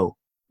even know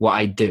what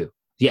I do.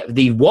 Yeah,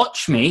 they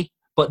watch me,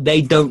 but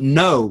they don't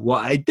know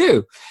what I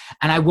do.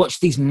 And I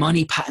watch these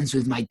money patterns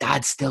with my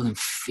dad still in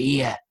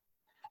fear.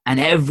 And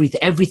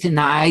everything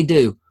that I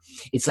do,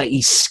 it's like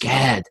he's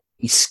scared.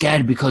 He's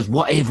scared because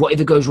what if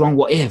it goes wrong?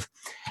 What if?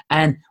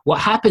 And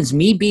what happens,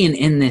 me being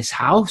in this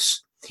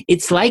house,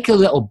 it's like a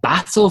little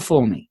battle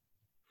for me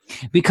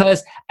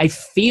because I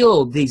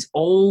feel this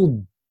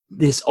old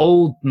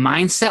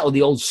mindset or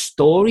the old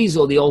stories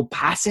or the old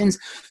patterns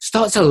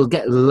start to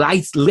get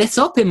lit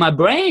up in my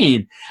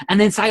brain. And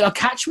then it's like, I'll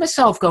catch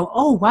myself going,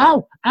 oh,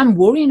 wow, I'm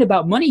worrying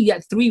about money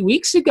yet 3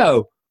 weeks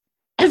ago.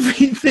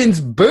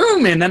 Everything's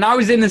booming. And I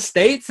was in the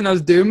States and I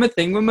was doing my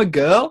thing with my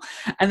girl.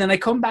 And then I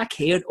come back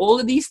here and all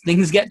of these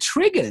things get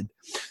triggered.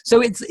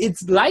 So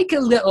it's like a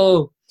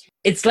little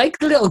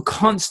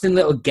constant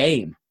little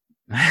game,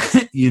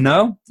 you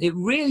know, it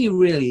really,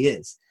 really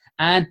is.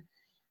 And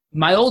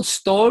my old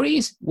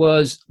stories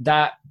was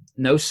that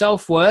no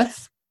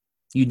self-worth,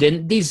 you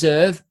didn't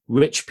deserve,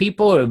 rich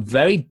people are a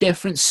very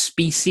different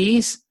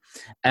species.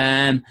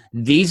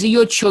 These are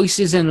your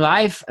choices in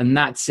life and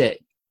that's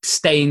it.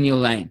 Stay in your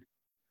lane.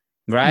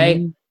 Right?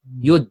 Mm-hmm.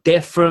 You're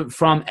different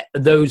from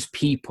those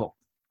people.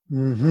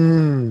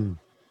 Mm-hmm.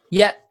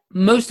 Yet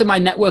most of my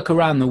network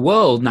around the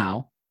world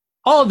now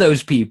are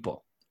those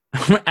people.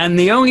 And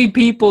the only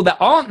people that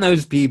aren't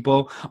those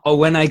people are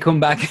when I come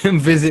back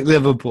and visit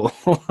Liverpool.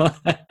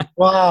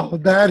 Wow,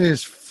 that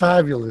is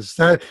fabulous.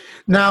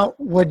 Now,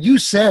 what you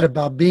said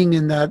about being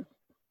in that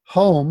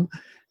home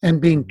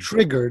and being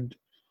triggered,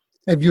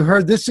 have you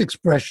heard this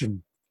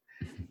expression?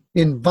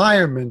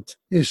 Environment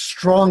is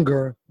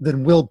stronger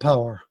than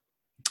willpower.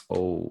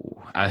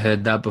 Oh, I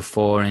heard that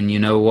before. And you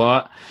know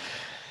what?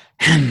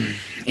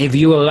 If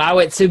you allow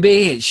it to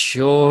be, it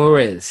sure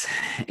is.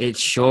 It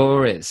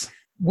sure is.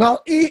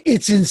 Well,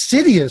 it's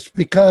insidious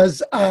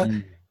because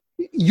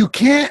you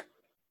can't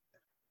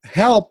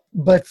help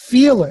but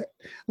feel it.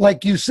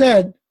 Like you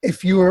said,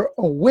 if you're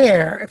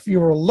aware, if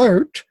you're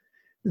alert,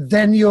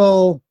 then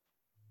you'll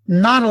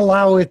not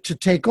allow it to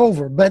take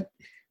over. But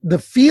the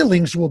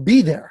feelings will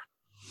be there.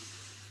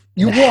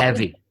 You walk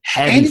heavy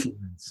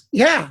feelings.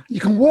 Yeah, you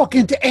can walk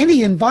into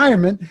any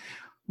environment.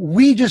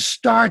 We just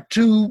start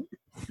to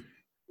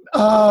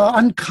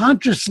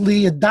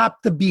unconsciously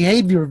adopt the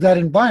behavior of that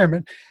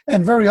environment.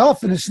 And very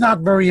often it's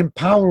not very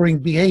empowering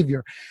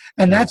behavior.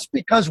 And that's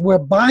because we're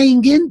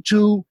buying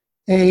into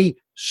a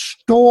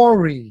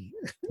story.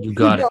 You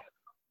got it.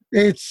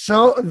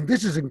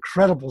 This is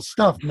incredible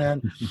stuff,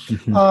 man.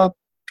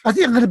 I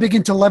think I'm going to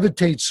begin to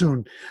levitate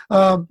soon.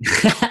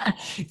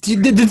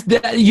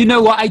 You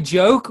know what? I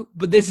joke,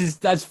 but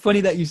that's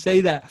funny that you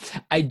say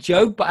that. I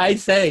joke, but I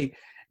say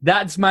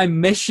that's my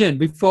mission.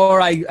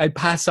 Before I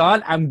pass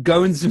on, I'm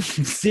going to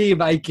see if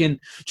I can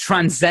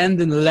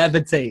transcend and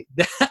levitate.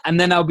 And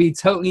then I'll be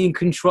totally in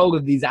control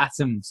of these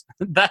atoms.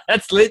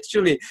 That's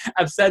literally,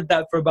 I've said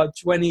that for about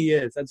 20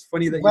 years. That's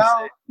funny that you say.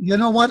 Well, you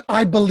know what?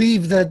 I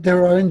believe that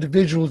there are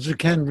individuals who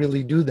can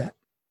really do that.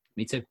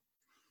 Me too.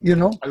 You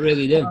know, I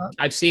really do.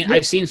 I've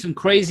seen some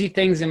crazy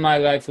things in my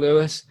life,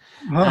 Lewis,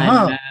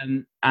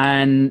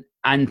 and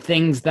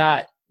things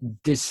that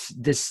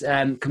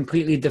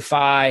completely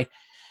defy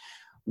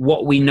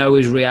what we know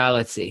is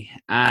reality,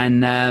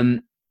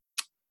 and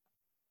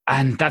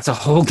that's a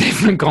whole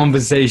different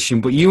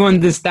conversation. But you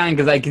understand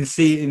because I can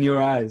see it in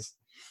your eyes.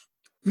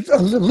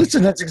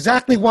 Listen, that's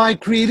exactly why I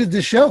created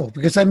the show,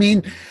 because I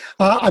mean,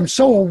 I'm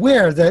so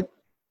aware that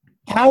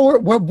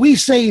what we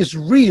say is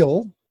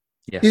real.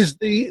 Yes.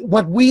 Is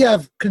what we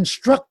have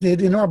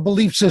constructed in our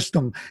belief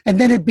system, and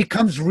then it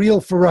becomes real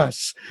for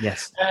us.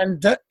 Yes.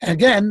 And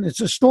again, it's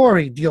a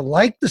story. Do you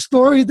like the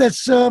story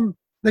that's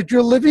that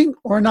you're living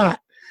or not?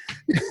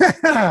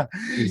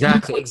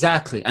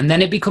 Exactly. And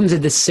then it becomes a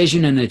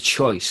decision and a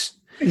choice.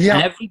 Yeah.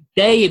 And every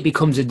day it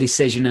becomes a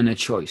decision and a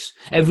choice.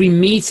 Every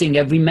meeting,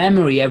 every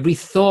memory, every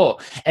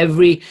thought,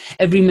 every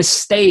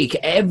mistake,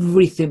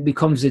 everything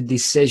becomes a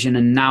decision.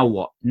 And now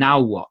what? Now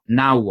what?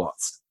 Now what?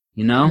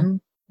 You know? Mm-hmm.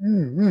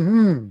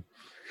 Mm-hmm.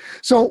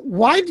 So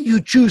why do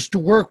you choose to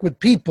work with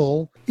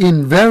people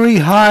in very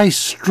high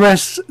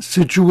stress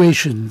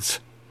situations?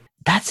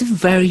 That's a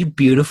very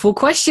beautiful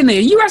question.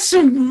 You asked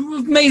some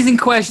amazing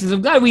questions.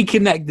 I'm glad we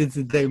connected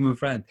today, my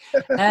friend.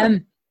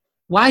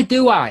 Why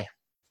do I?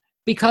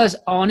 Because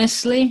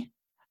honestly,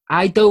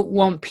 I don't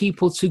want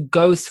people to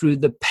go through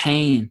the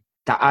pain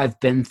that I've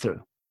been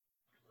through.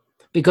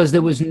 Because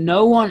there was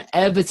no one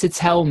ever to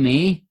tell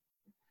me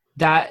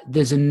that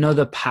there's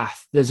another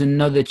path, there's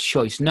another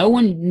choice. No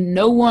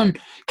one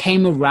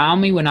came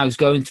around me when I was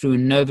going through a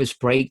nervous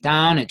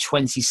breakdown at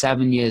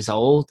 27 years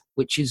old,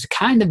 which is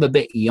kind of a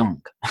bit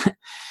young.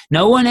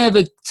 No one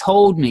ever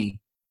told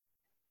me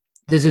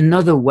there's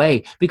another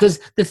way. Because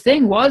the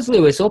thing was,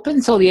 Lewis, up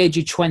until the age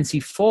of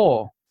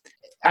 24,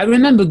 I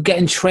remember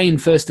getting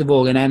trained, first of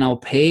all, in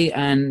NLP,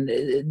 and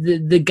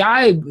the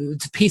guy,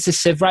 Peter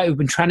Sivright, who'd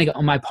been trying to get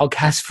on my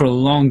podcast for a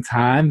long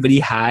time, but he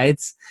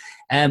hides,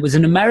 was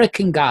an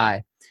American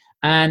guy.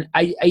 And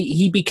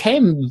he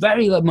became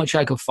very much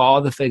like a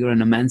father figure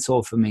and a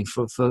mentor for me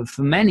for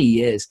many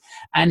years.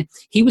 And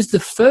he was the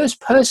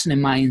first person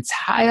in my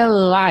entire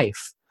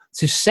life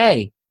to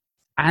say,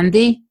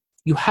 Andy,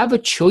 you have a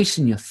choice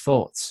in your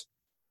thoughts.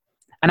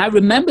 And I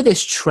remember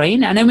this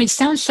train, and I mean, it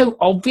sounds so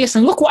obvious,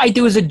 and look what I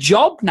do as a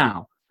job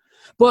now.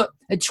 But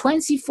at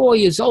 24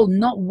 years old,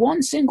 not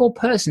one single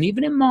person,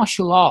 even in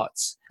martial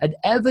arts, had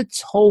ever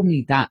told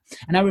me that.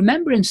 And I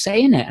remember him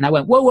saying it, and I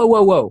went,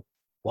 whoa,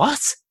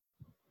 what?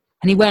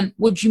 And he went,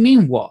 what do you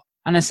mean what?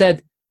 And I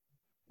said,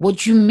 what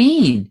do you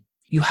mean?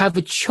 You have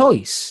a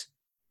choice.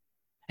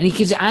 And he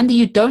goes, Andy,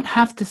 you don't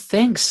have to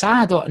think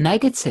sad or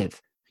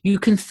negative. You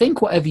can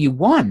think whatever you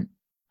want.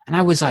 And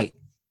I was like,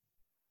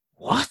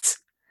 what?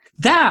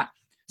 That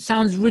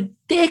sounds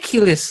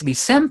ridiculously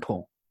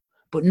simple,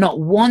 but not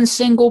one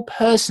single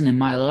person in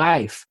my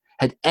life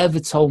had ever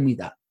told me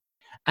that.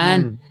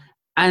 And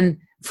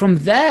from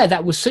there,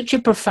 that was such a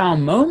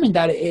profound moment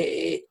that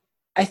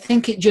I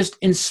think it just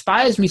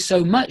inspires me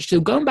so much.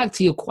 So going back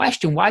to your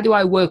question, why do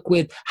I work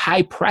with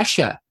high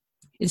pressure?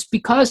 It's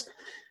because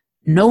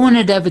no one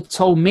had ever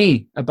told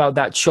me about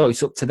that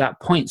choice up to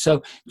that point.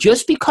 So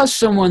just because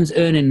someone's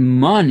earning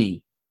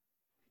money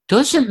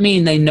doesn't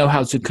mean they know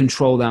how to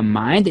control their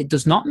mind. It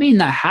does not mean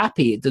they're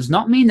happy. It does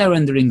not mean they're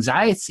under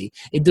anxiety.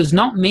 It does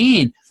not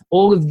mean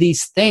all of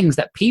these things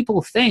that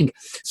people think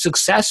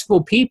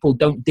successful people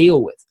don't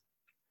deal with.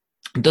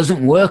 It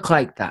doesn't work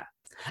like that.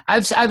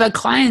 I've had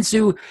clients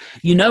who,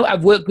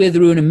 I've worked with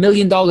who earn $1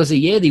 million a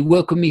year. They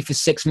work with me for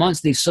 6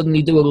 months. They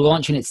suddenly do a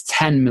launch and it's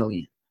 10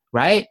 million,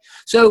 right?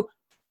 So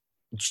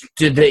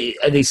are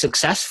they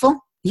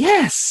successful?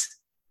 Yes.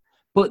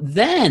 But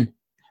then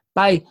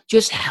by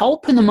just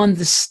helping them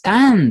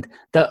understand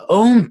their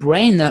own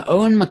brain, their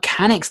own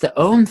mechanics, their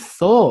own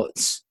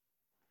thoughts,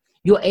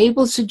 you're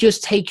able to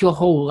just take your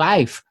whole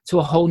life to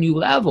a whole new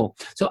level.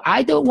 So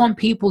I don't want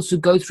people to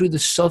go through the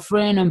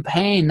suffering and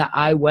pain that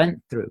I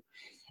went through.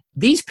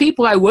 These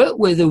people I work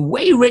with are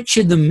way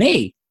richer than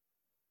me,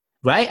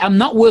 right? I'm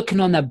not working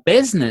on their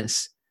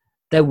business.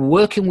 They're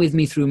working with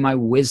me through my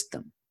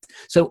wisdom.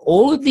 So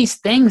all of these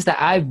things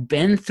that I've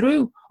been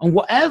through, on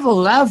whatever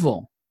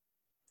level,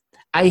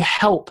 I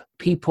help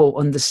people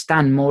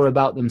understand more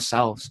about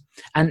themselves.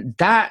 And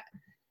that,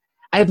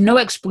 I have no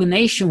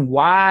explanation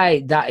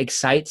why that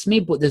excites me,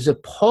 but there's a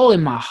pull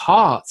in my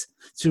heart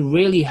to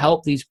really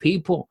help these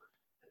people.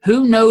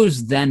 Who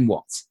knows then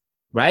what,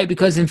 right?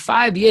 Because in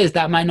 5 years,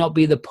 that might not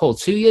be the pull.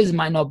 2 years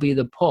might not be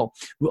the pull.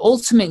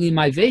 Ultimately,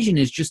 my vision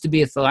is just to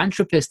be a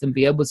philanthropist and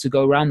be able to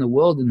go around the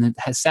world and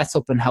set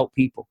up and help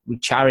people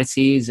with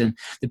charities and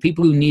the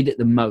people who need it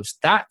the most.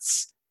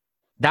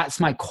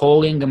 That's my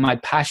calling and my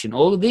passion.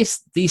 All of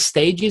these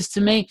stages to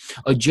me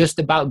are just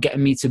about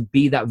getting me to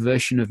be that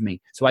version of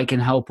me so I can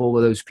help all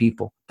of those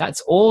people.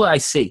 That's all I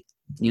see,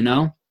 you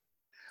know?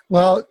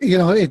 Well, you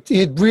know, it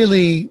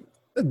really,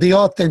 the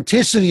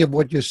authenticity of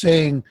what you're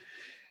saying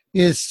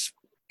is,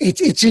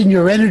 it's in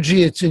your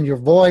energy, it's in your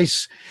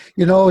voice.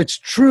 You know, it's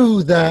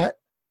true that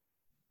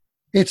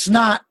it's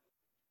not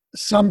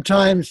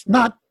sometimes,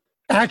 not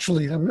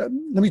actually, let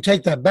me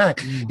take that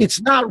back.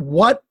 It's not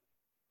what,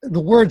 the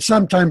word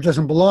sometimes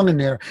doesn't belong in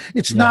there.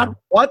 It's not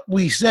what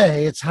we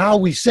say, it's how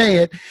we say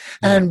it.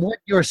 And what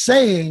you're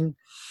saying,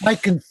 I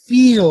can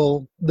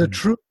feel the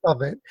truth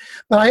of it.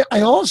 But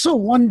I also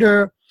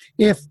wonder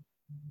if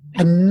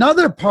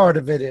another part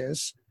of it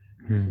is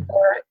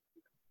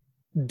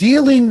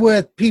dealing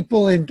with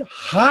people in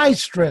high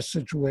stress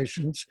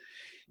situations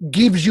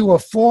gives you a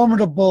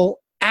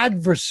formidable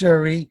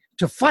adversary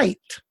to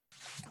fight.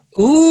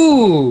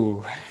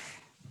 Ooh.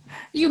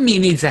 You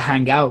need to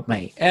hang out,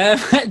 mate. Do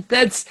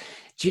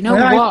you know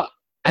what?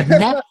 I've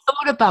never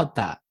thought about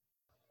that.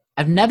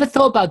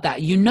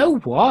 You know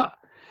what?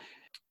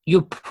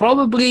 You're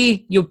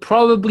probably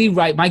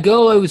right. My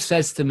girl always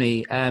says to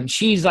me,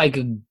 she's like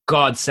a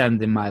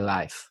godsend in my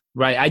life,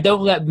 right? I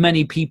don't let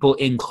many people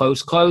in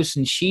close,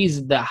 and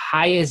she's the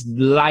highest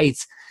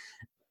light.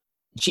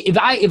 If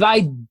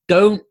I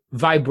don't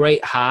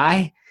vibrate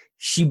high,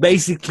 she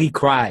basically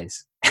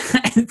cries.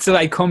 Until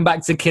I come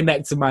back to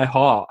connect to my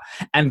heart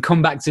and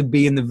come back to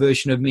being the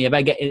version of me. If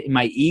I get in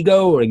my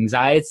ego or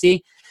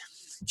anxiety,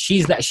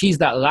 she's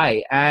that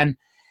light. And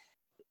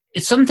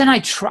it's something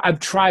I've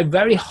tried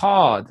very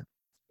hard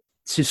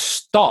to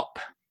stop,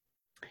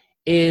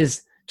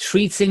 is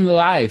treating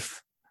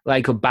life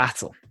like a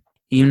battle,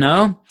 you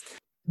know?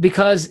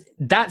 Because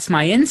that's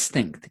my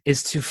instinct,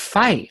 is to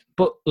fight.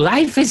 But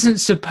life isn't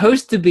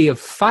supposed to be a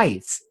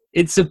fight.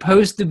 It's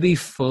supposed to be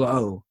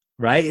flow.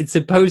 Right? It's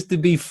supposed to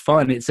be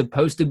fun. It's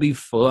supposed to be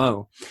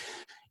flow.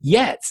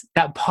 Yet,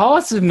 that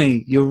part of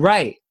me, you're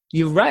right,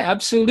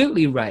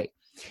 absolutely right.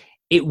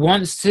 It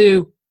wants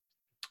to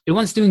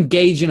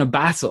engage in a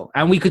battle.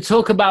 And we could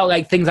talk about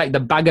like things like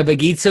the Bhagavad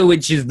Gita,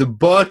 which is the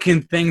book,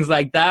 and things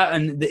like that.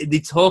 And they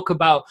talk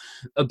about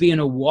being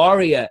a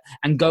warrior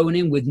and going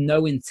in with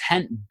no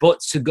intent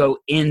but to go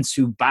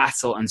into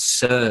battle and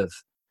serve.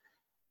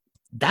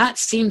 That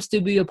seems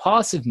to be a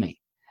part of me.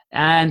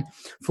 And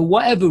for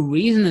whatever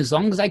reason, as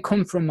long as I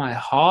come from my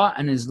heart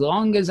and as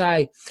long as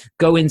I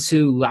go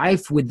into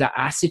life with that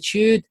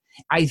attitude,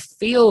 I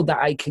feel that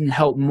I can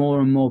help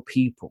more and more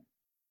people.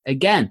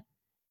 Again,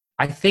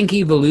 I think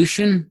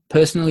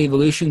personal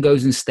evolution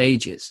goes in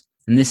stages.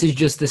 And this is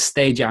just the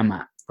stage I'm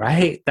at,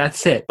 right?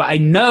 That's it. But I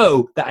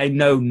know that I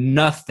know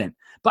nothing.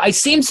 But I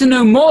seem to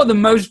know more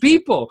than most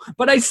people.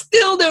 But I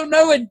still don't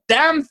know a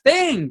damn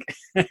thing.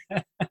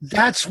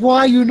 That's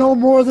why you know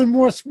more than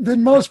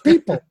most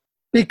people.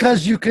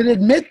 Because you can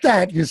admit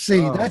that, you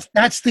see.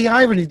 That's the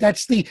irony.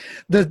 That's the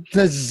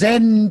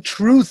Zen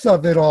truth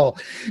of it all.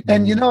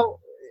 And you know,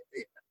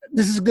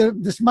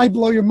 this might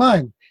blow your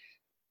mind.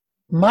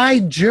 My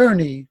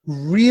journey,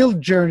 real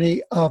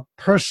journey of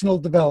personal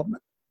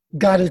development,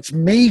 got its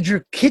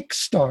major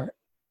kickstart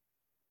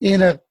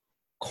in a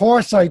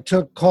course I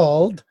took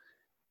called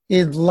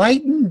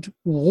Enlightened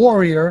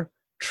Warrior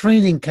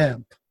Training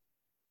Camp.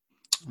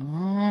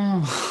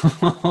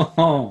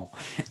 Oh,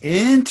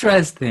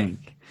 interesting.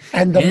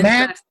 And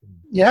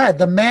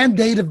the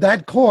mandate of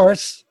that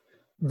course,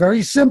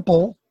 very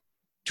simple,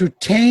 to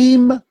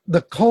tame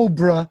the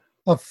cobra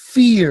of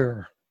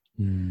fear.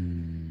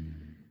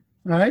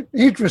 Right?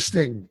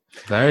 Interesting.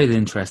 Very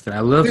interesting. I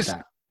love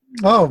that.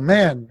 Oh,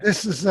 man.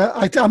 This is,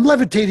 I'm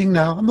levitating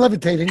now. I'm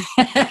levitating.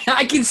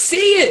 I can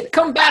see it.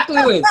 Come back,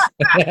 Louis.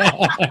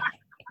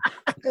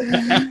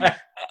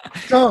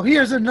 So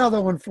here's another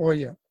one for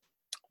you.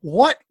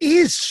 What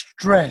is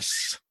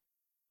stress?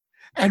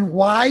 And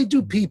why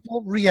do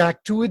people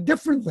react to it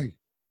differently?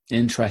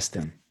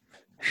 Interesting.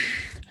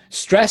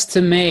 Stress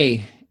to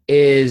me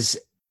is,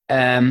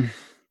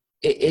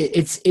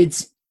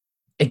 it's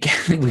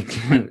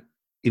again,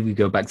 if we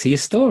go back to your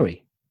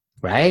story,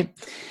 right?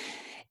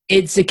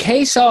 It's a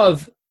case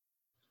of,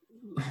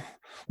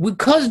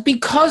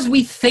 because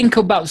we think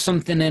about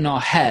something in our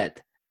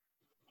head,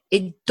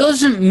 it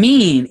doesn't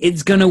mean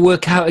it's going to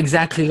work out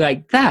exactly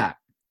like that,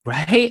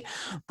 right?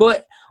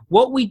 But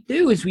what we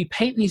do is we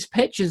paint these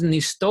pictures and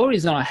these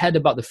stories in our head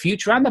about the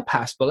future and the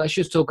past, but let's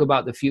just talk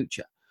about the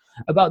future.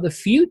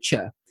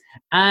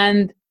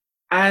 And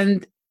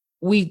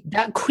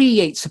that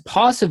creates a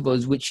part of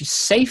us which is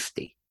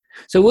safety.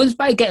 So us,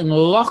 by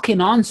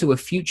locking onto a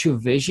future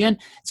vision,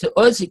 to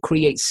us it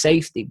creates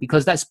safety,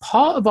 because that's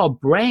part of our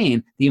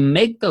brain. The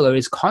amygdala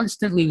is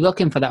constantly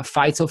looking for that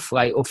fight or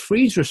flight or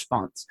freeze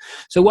response.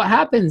 So what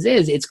happens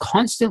is it's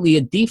constantly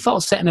a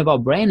default setting of our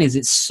brain is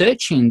it's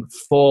searching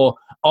for,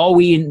 are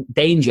we in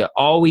danger?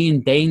 Are we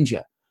in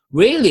danger?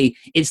 Really,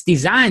 it's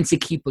designed to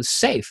keep us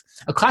safe.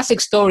 A classic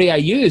story I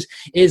use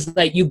is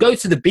like, you go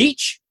to the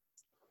beach,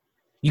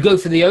 you go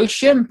for the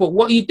ocean, but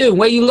what are you doing?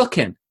 Where are you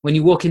looking when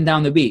you're walking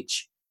down the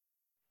beach?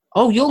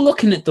 Oh, you're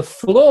looking at the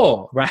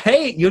floor,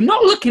 right? You're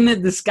not looking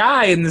at the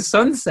sky and the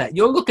sunset.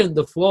 You're looking at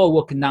the floor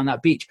walking down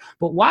that beach.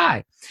 But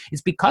why?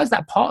 It's because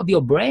that part of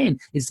your brain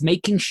is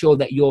making sure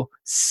that you're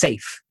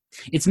safe.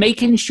 It's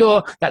making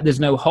sure that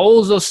there's no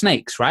holes or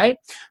snakes, right?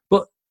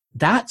 But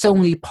that's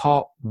only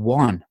part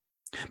one.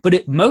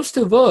 But most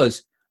of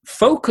us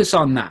focus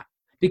on that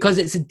because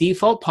it's a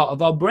default part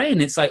of our brain.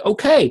 It's like,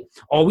 okay,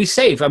 are we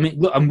safe? I mean,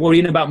 look, I'm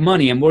worrying about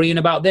money. I'm worrying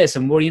about this.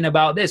 I'm worrying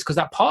about this. Because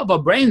that part of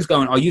our brain's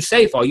going, are you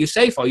safe? Are you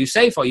safe? Are you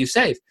safe? Are you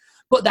safe?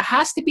 But there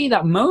has to be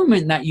that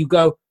moment that you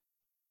go,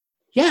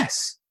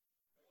 yes.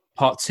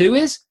 Part two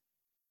is,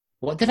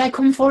 what did I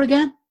come for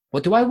again?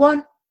 What do I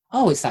want?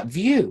 Oh, it's that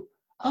view.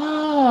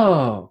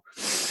 Oh,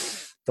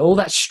 all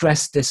that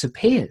stress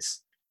disappears.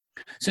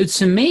 So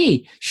to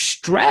me,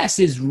 stress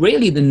is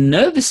really the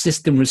nervous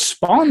system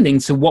responding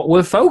to what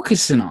we're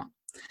focusing on.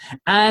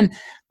 And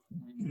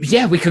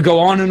yeah, we could go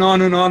on and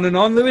on and on and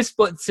on, Lewis,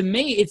 but to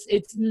me,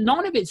 it's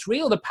none of it's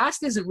real. The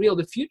past isn't real.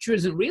 The future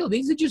isn't real.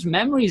 These are just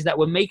memories that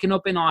we're making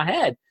up in our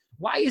head.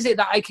 Why is it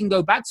that I can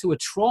go back to a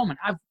trauma?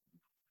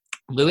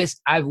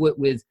 I've worked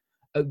with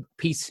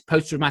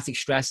post-traumatic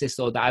stress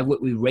disorder. I've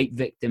worked with rape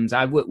victims.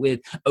 I've worked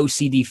with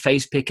OCD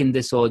face-picking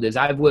disorders.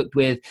 I've worked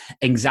with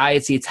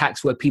anxiety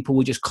attacks where people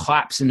will just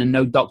collapse and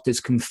no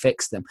doctors can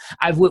fix them.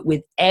 I've worked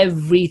with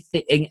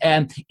everything,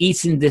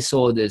 eating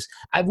disorders.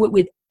 I've worked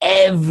with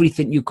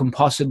everything you can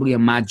possibly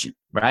imagine,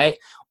 right?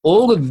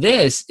 All of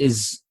this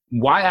is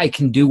why I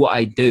can do what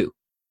I do,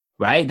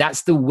 right?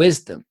 That's the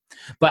wisdom.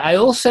 But I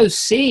also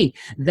see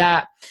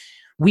that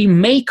we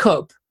make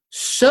up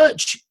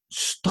such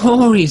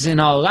stories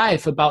in our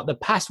life about the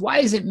past. Why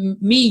is it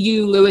me,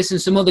 you, Lewis,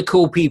 and some other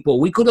cool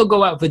people? We could all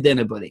go out for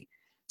dinner, buddy.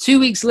 2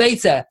 weeks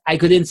later, I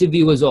could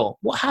interview us all.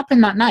 What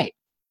happened that night?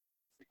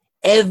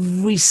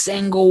 Every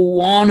single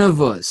one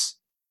of us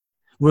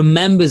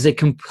remembers a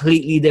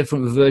completely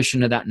different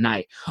version of that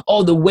night.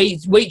 Oh, the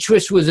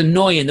waitress was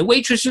annoying. The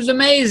waitress was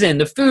amazing.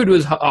 The food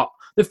was hot.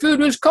 The food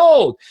was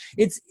cold.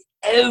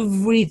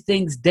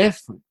 Everything's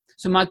different.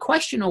 So my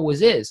question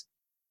always is,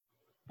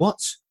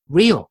 what's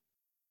real?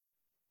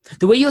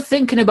 The way you're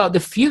thinking about the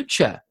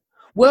future,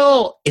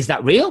 well, is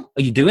that real?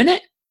 Are you doing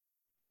it?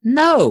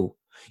 No.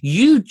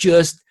 You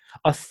just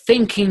are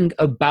thinking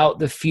about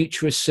the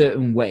future a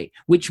certain way,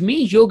 which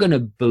means you're going to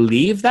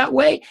believe that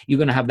way. You're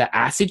going to have that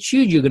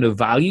attitude. You're going to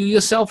value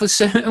yourself a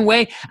certain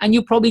way. And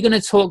you're probably going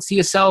to talk to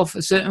yourself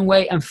a certain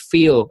way and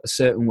feel a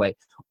certain way,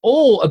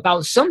 all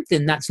about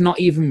something that's not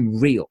even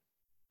real,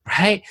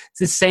 right? It's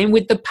the same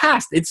with the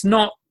past. It's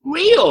not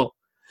real.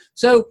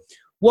 So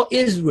what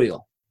is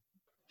real?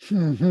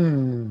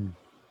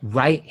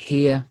 Right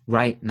here,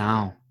 right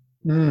now.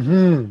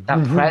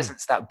 That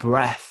presence, that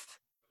breath,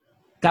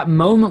 that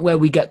moment where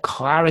we get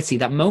clarity,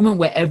 that moment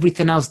where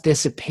everything else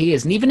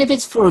disappears. And even if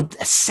it's for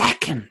a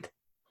second,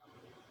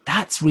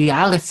 that's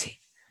reality.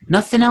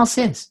 Nothing else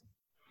is.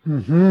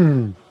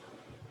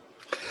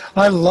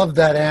 I love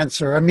that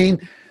answer. I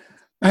mean,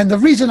 and the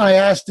reason I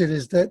asked it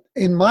is that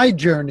in my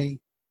journey,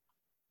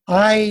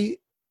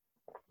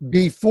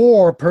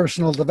 before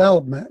personal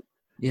development,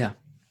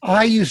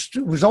 I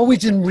was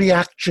always in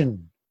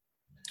reaction.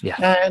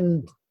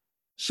 And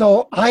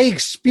so I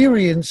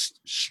experienced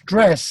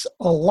stress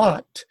a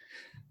lot.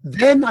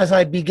 Then as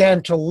I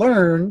began to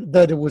learn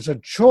that it was a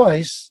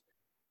choice,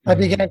 I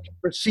began to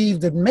perceive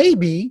that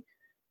maybe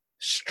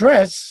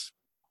stress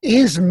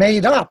is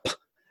made up,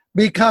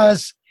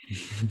 because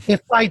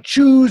if I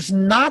choose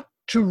not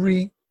to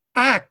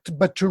react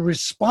but to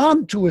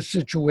respond to a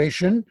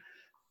situation,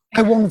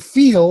 I won't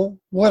feel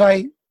what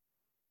I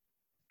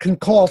can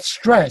call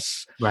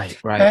stress. Right.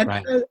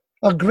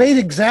 A great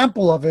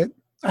example of it,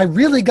 I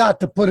really got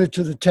to put it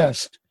to the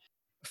test.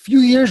 A few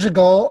years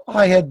ago,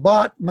 I had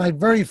bought my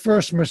very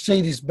first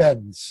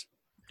Mercedes-Benz.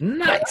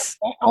 Nice.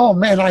 Oh,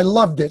 man, I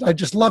loved it. I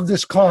just loved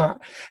this car.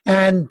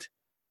 And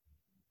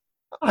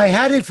I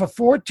had it for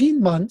 14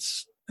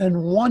 months,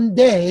 and one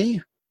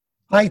day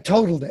I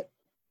totaled it.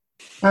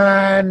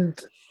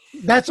 And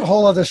that's a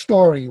whole other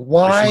story.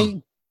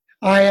 Why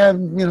I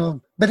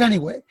am, but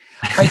anyway,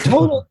 I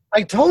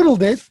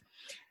totaled it,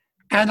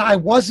 and I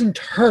wasn't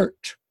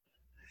hurt.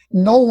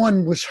 No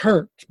one was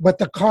hurt, but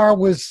the car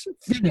was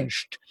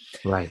finished.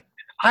 Right.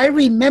 I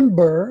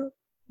remember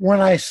when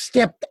I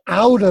stepped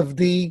out of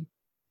the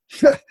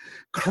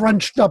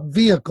crunched up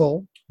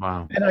vehicle.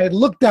 Wow. And I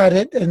looked at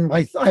it and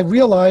I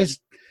realized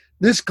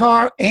this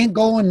car ain't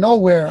going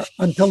nowhere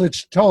until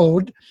it's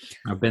towed.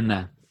 I've been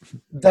there.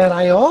 That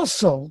I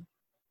also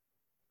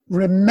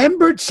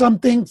remembered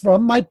something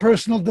from my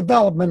personal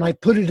development. I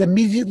put it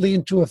immediately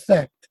into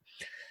effect.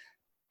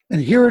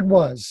 And here it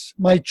was.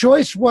 My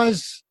choice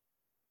was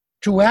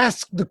to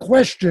ask the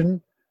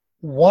question,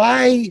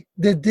 why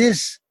did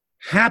this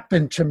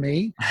happen to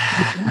me?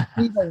 It would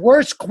be the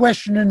worst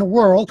question in the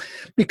world,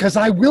 because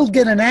I will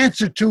get an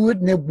answer to it,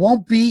 and it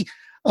won't be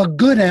a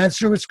good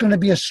answer. It's going to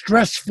be a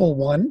stressful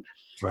one.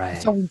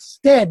 Right. So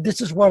instead,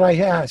 this is what I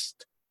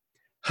asked.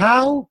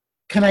 How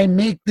can I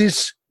make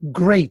this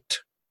great?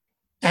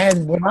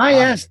 And when I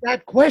asked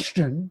that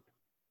question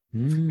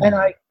and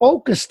I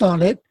focused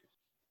on it,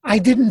 I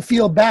didn't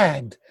feel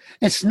bad.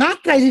 It's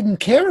not that I didn't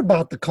care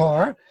about the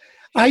car.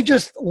 I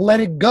just let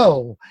it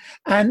go.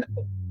 And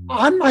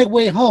on my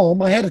way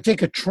home, I had to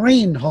take a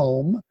train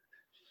home.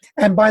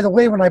 And by the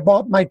way, when I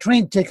bought my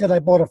train ticket, I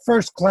bought a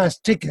first-class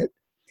ticket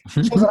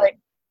so that I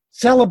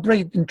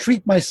celebrate and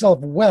treat myself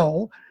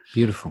well.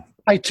 Beautiful.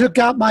 I took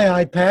out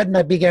my iPad and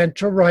I began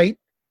to write,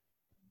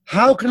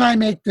 how can I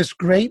make this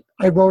great?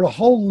 I wrote a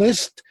whole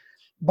list.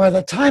 By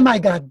the time I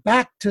got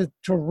back to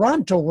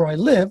Toronto, where I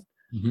live,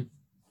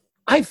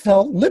 I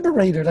felt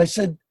liberated. I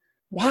said,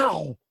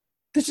 wow,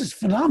 this is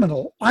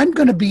phenomenal. I'm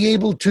going to be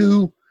able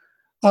to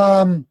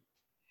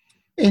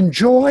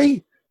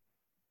enjoy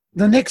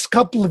the next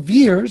couple of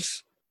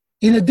years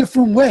in a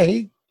different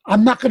way.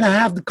 I'm not going to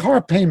have the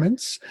car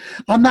payments.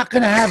 I'm not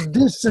going to have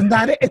this and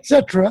that,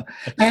 etc.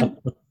 And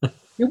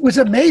it was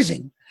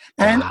amazing.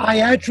 And I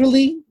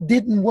actually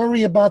didn't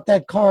worry about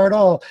that car at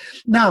all.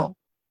 Now,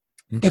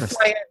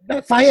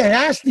 if I had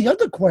asked the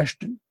other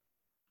question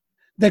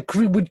that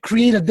would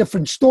create a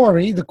different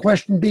story, the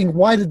question being,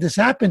 why did this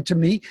happen to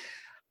me?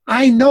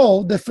 I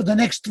know that for the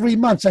next 3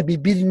 months, I'd be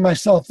beating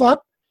myself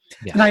up.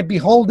 Yeah. And I'd be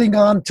holding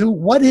on to,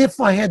 what if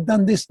I had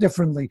done this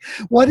differently?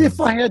 What if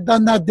I had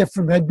done that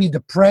differently? I'd be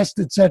depressed,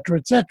 etc.,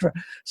 etc.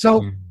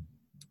 So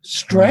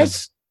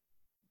stress,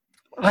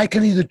 I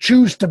can either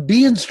choose to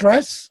be in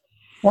stress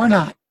or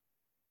not.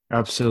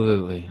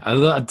 Absolutely. I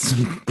love, it's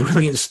a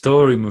brilliant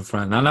story, my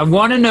friend. And I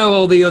want to know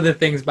all the other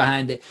things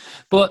behind it.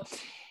 But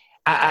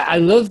I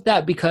love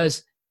that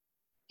because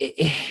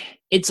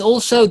it's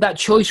also that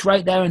choice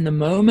right there in the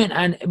moment.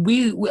 And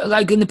we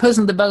like in the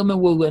personal development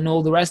world and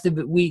all the rest of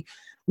it, we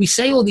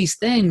say all these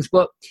things,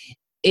 but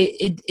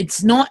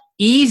it's not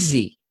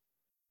easy,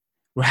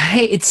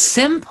 right? It's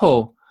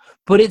simple,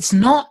 but it's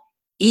not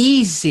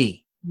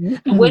easy.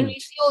 And when you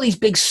see all these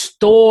big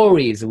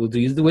stories, we'll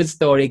use the word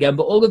story again,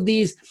 but all of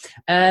these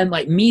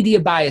like media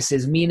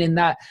biases, meaning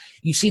that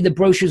you see the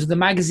brochures of the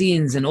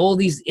magazines and all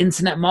these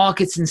internet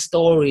marketing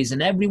stories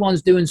and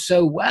everyone's doing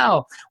so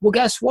well. Well,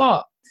 guess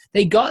what?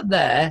 They got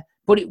there,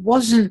 but it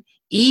wasn't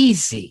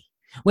easy.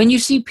 When you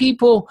see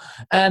people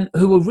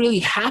who are really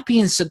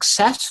happy and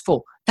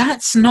successful,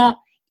 that's not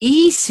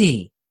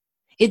easy.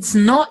 It's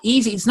not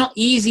easy. It's not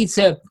easy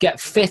to get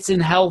fit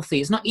and healthy.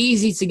 It's not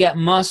easy to get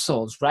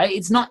muscles, right?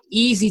 It's not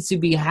easy to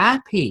be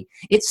happy.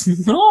 It's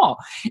not.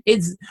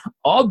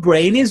 Our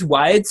brain is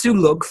wired to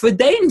look for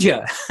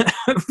danger,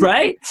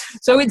 right?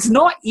 So it's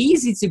not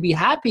easy to be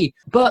happy.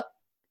 But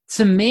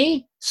to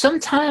me,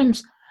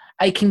 sometimes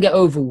I can get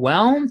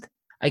overwhelmed.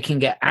 I can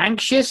get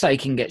anxious. I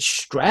can get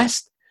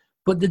stressed.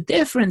 But the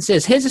difference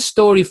is, here's a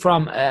story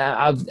from,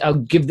 I'll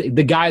give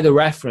the guy the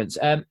reference,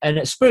 and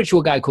a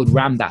spiritual guy called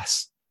Ram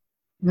Dass.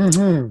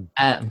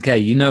 Okay,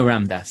 you know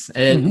Ram Dass.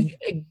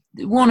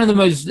 One of the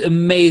most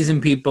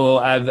amazing people.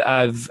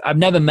 I've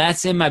never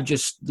met him. I've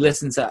just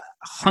listened to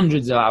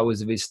hundreds of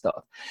hours of his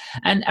stuff,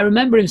 and I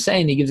remember him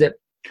saying he gives it.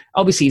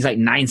 Obviously, he's like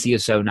 90 or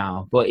so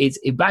now, but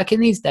back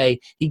in his day,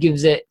 he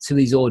gives it to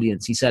his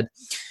audience. He said,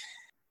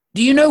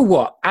 "Do you know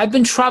what? I've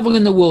been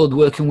traveling the world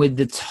working with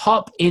the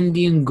top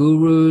Indian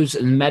gurus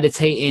and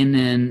meditating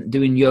and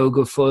doing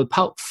yoga for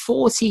about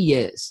 40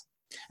 years."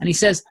 And he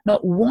says,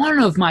 not one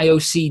of my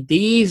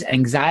OCDs,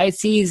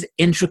 anxieties,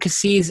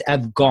 intricacies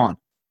have gone.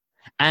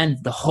 And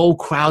the whole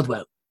crowd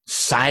went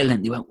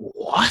silent. They went,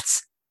 what?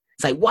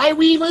 It's like, why are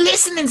we even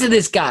listening to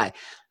this guy?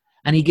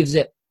 And he gives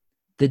it,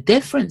 the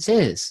difference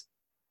is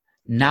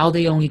now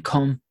they only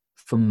come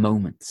for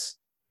moments.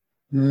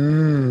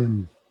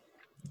 That's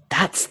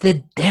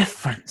the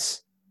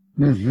difference.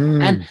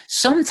 And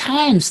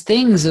sometimes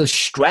things are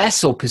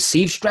stress or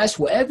perceived stress,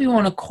 whatever you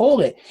want to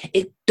call it,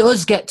 it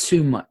does get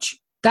too much.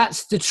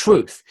 That's the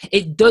truth.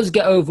 It does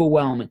get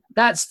overwhelming.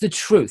 That's the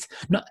truth.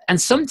 No,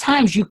 and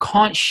sometimes you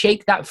can't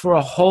shake that for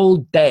a whole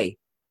day.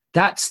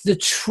 That's the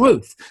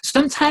truth.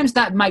 Sometimes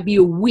that might be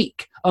a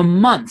week, a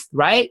month,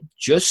 right?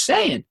 Just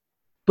saying.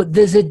 But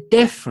there's a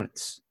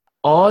difference.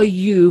 Are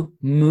you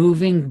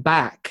moving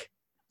back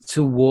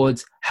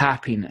towards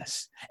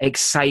happiness,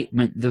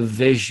 excitement, the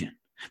vision?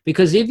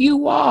 Because if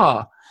you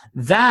are,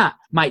 that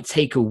might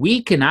take a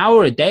week, an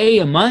hour, a day,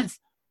 a month,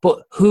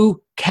 but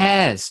who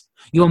cares?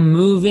 You're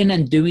moving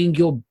and doing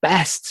your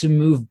best to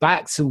move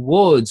back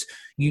towards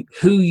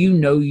who you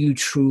know you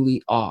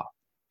truly are.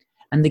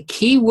 And the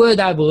key word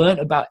I've learned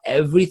about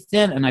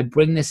everything, and I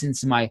bring this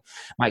into my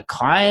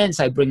clients,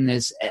 I bring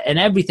this and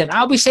everything.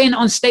 I'll be saying it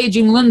on stage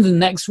in London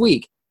next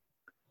week.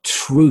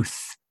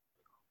 Truth.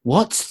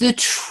 What's the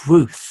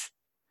truth?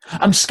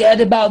 I'm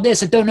scared about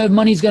this. I don't know if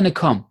money's going to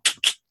come.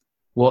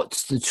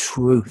 What's the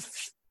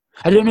truth?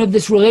 I don't know if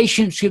this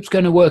relationship's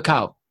going to work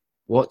out.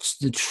 What's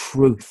the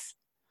truth?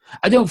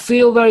 I don't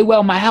feel very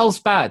well. My health's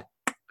bad.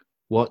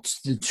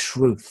 What's the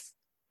truth?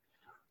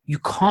 You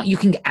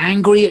can get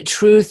angry at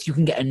truth. You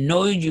can get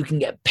annoyed. You can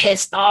get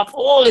pissed off.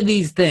 All of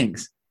these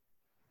things.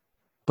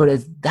 But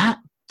at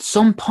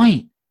some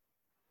point,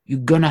 you're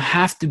going to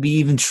have to be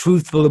even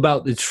truthful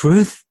about the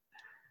truth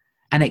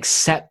and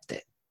accept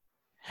it.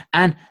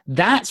 And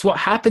that's what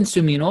happens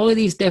to me in all of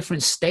these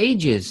different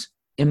stages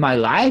in my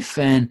life.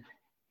 And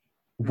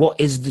what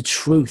is the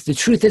truth? The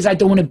truth is I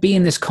don't want to be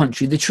in this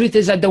country. The truth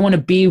is I don't want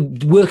to be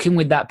working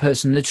with that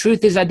person. The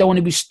truth is I don't want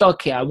to be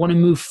stuck here. I want to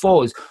move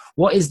forward.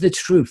 What is the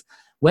truth?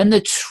 When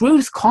the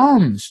truth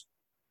comes,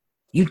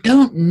 you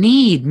don't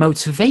need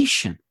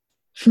motivation.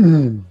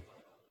 Because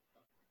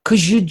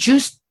you're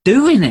just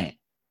doing it.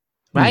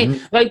 Right?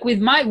 Mm-hmm. Like with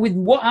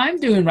what I'm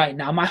doing right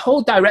now, my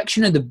whole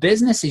direction of the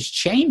business is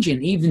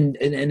changing even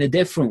in a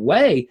different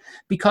way,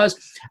 because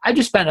I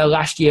just spent the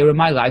last year of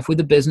my life with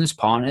a business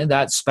partner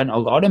that spent a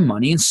lot of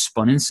money and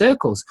spun in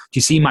circles. Do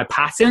you see my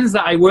patterns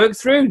that I work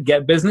through?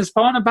 Get business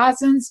partner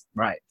patterns?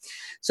 Right.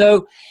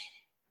 So,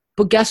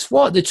 but guess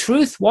what? The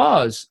truth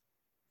was,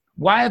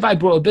 why have I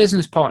brought a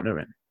business partner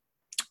in?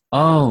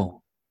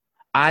 Oh,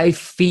 I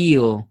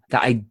feel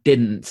that I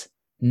didn't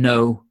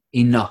know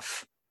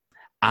enough.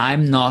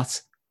 I'm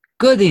not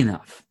good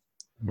enough,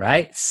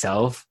 right?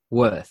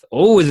 Self-worth.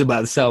 Always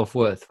about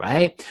self-worth,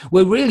 right?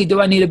 Well, really,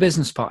 do I need a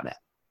business partner?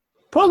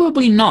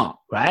 Probably not,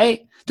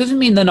 right? Doesn't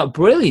mean they're not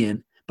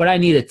brilliant, but I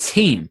need a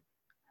team.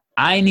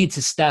 I need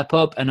to step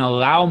up and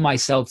allow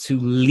myself to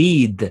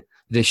lead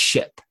the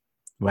ship,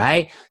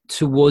 right?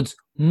 Towards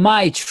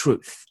my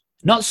truth.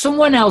 Not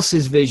someone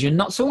else's vision,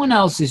 not someone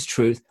else's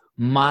truth,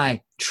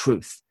 my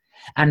truth.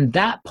 And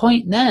that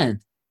point then,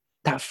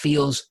 that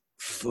feels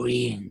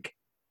freeing.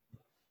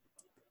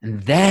 And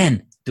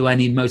then, do I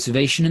need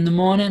motivation in the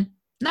morning?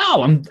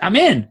 No, I'm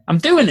in. I'm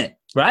doing it,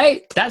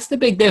 right? That's the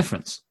big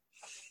difference.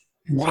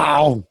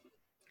 Wow.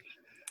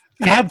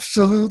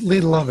 Absolutely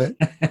love it.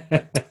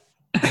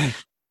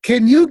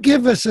 Can you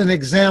give us an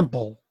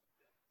example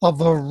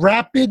of a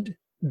rapid,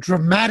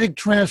 dramatic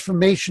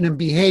transformation in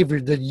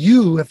behavior that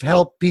you have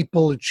helped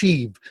people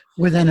achieve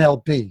with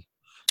NLP?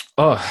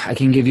 Oh, I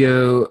can give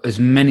you as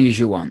many as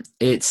you want.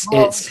 Would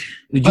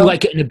you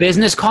like it in a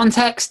business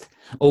context?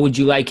 Or would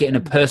you like it in a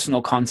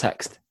personal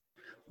context?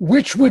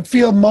 Which would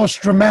feel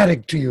most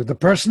dramatic to you, the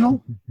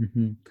personal?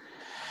 Mm-hmm.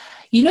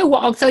 You know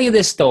what? I'll tell you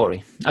this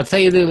story. I'll tell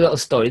you the little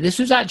story. This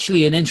was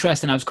actually an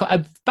interesting,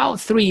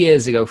 about 4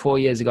 years ago,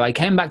 I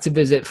came back to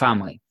visit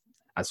family.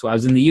 That's why I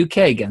was in the UK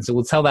again. So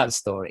we'll tell that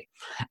story.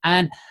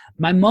 And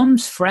my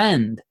mum's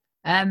friend,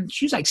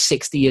 she was like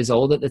 60 years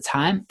old at the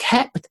time,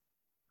 kept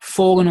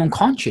falling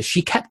unconscious.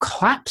 She kept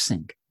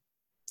collapsing.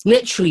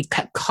 Literally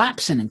kept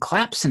collapsing and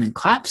collapsing and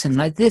collapsing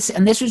like this.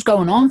 And this was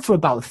going on for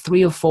about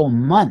 3 or 4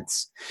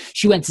 months.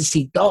 She went to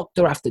see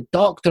doctor after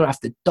doctor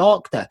after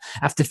doctor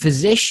after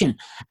physician,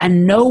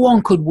 and no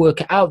one could work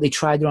it out. They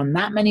tried her on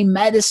that many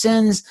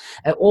medicines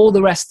and all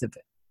the rest of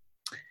it.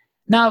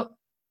 Now,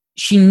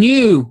 she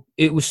knew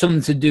it was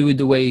something to do with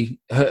the way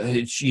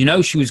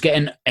she was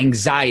getting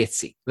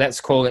anxiety.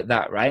 Let's call it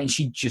that, right? And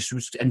she just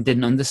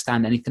didn't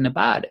understand anything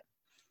about it.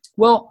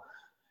 Well,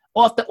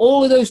 after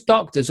all of those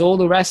doctors, all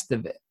the rest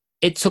of it,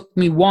 it took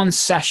me one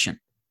session,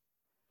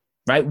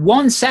 right?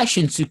 One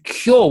session to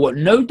cure what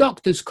no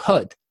doctors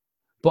could.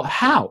 But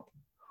how?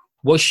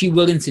 Was she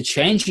willing to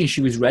change and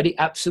she was ready?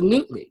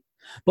 Absolutely.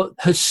 But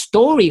her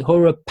story,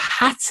 her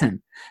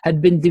pattern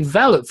had been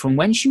developed from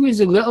when she was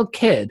a little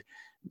kid,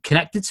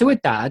 connected to her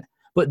dad,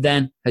 but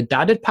then her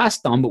dad had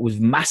passed on but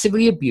was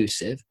massively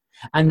abusive,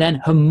 and then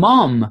her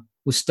mom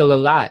was still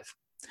alive.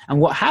 And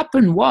what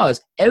happened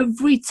was,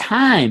 every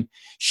time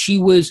she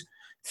was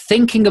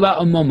thinking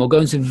about a mom or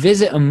going to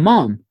visit a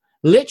mom,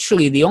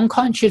 literally the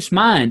unconscious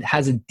mind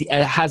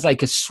has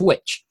like a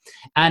switch,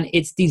 and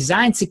it's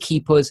designed to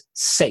keep us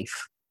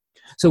safe.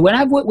 So when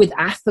I've worked with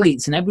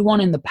athletes and everyone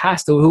in the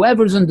past, or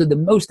whoever is under the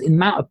most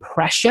amount of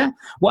pressure,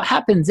 what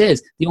happens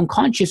is the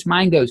unconscious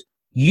mind goes,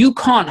 you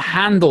can't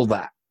handle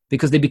that,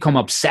 because they become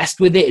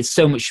obsessed with it. It's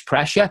so much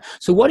pressure.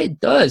 So what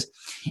it does,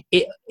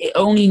 it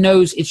only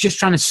knows it's just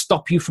trying to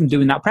stop you from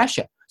doing that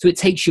pressure. So it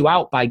takes you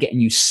out by getting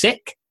you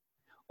sick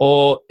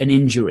or an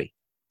injury.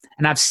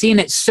 And I've seen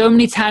it so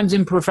many times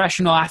in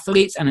professional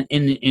athletes and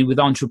in with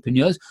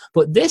entrepreneurs,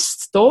 but this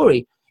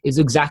story is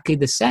exactly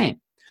the same.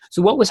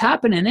 So what was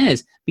happening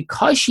is,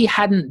 because she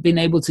hadn't been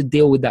able to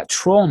deal with that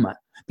trauma,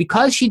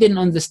 because she didn't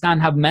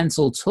understand, have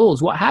mental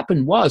tools, what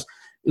happened was,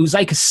 it was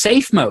like a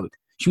safe mode.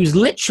 She was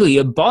literally,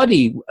 her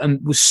body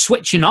was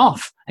switching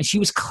off, and she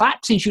was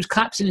collapsing. She was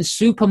collapsing in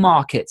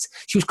supermarkets.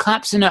 She was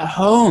collapsing at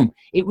home.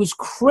 It was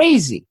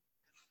crazy.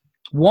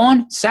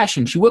 One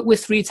session, she worked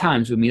with 3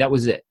 times with me. That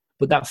was it.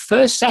 But that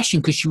first session,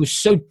 because she was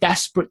so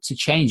desperate to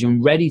change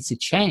and ready to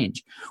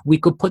change, we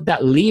could put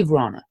that lever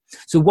on her.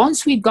 So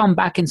once we'd gone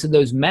back into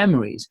those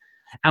memories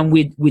and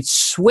we'd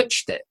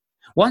switched it,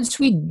 once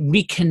we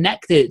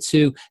reconnected it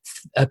to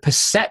a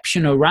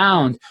perception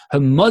around her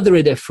mother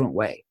a different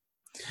way,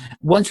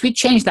 once we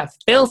changed that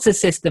filter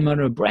system on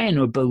her brain,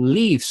 her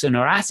beliefs and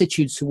her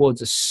attitudes towards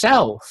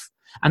herself,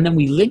 and then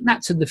we link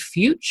that to the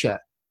future,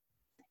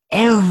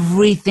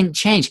 everything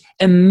changed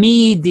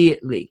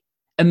immediately.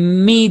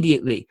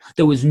 Immediately.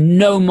 There was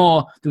no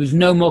more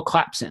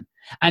collapsing.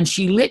 And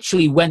she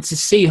literally went to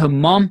see her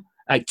mom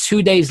like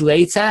 2 days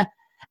later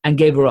and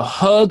gave her a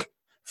hug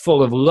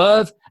full of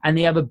love, and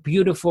they have a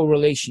beautiful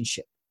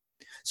relationship.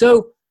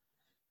 So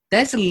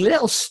there's a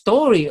little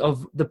story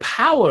of the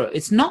power.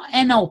 It's not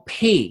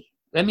NLP.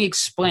 Let me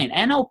explain.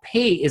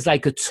 NLP is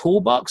like a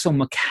toolbox or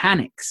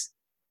mechanics,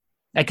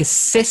 like a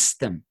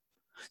system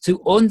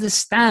to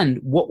understand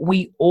what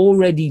we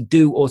already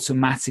do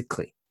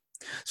automatically.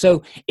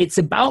 So it's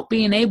about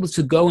being able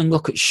to go and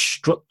look at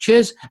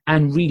structures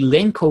and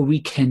relink or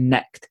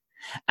reconnect.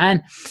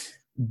 And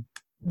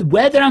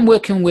whether I'm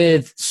working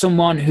with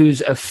someone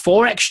who's a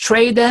Forex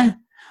trader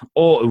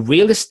or a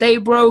real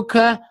estate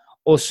broker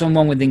or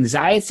someone with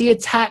anxiety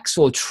attacks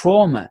or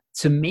trauma,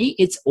 to me,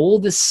 it's all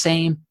the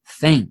same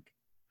thing.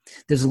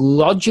 There's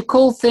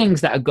logical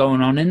things that are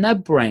going on in their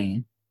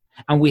brain,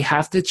 and we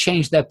have to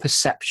change their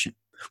perception.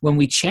 When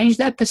we change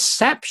their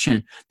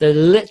perception,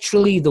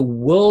 literally the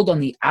world on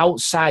the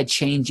outside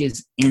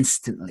changes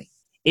instantly.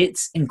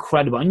 It's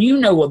incredible. And you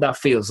know what that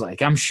feels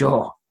like, I'm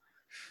sure.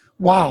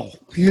 Wow.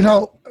 You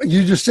know,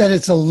 you just said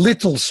it's a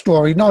little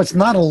story. No, it's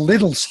not a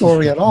little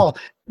story at all.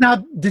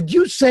 Now, did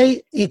you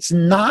say it's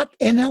not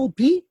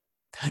NLP?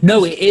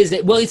 No, it is.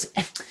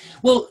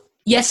 Well,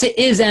 yes, it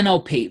is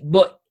NLP,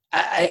 but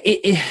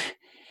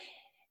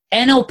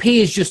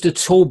NLP is just a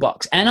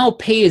toolbox.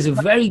 NLP is a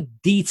very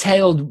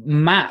detailed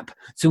map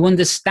to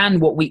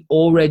understand what we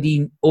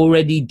already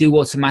do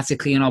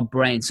automatically in our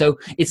brain. So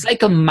it's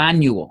like a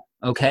manual,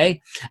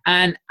 okay?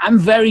 And I'm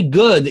very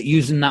good at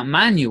using that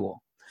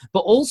manual.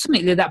 But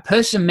ultimately, that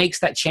person makes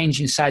that change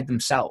inside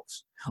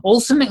themselves.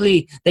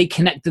 Ultimately, they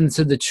connect them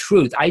to the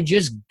truth. I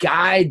just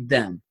guide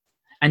them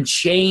and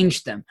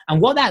change them.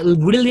 And what that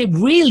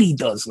really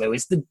does,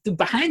 Lewis,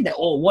 behind it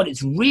all, what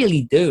it's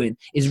really doing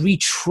is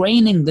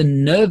retraining the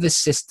nervous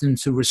system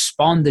to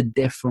respond a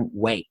different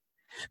way.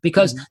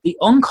 Because the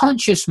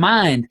unconscious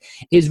mind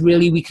is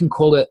really, we can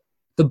call it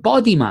the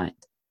body mind.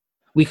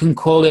 We can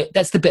call it,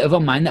 that's the bit of our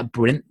mind that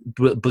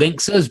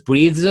blinks us,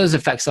 breathes us,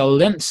 affects our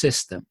lymph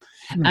system.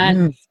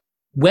 And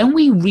when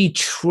we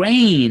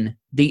retrain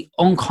the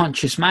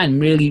unconscious mind,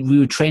 really we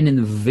were training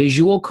the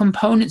visual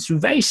components through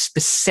very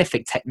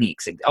specific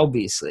techniques,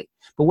 obviously.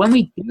 But when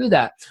we do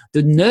that,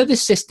 the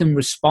nervous system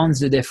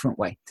responds a different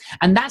way.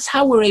 And that's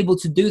how we're able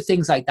to do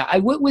things like that. I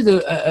work with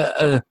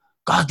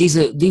God, these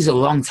are a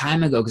long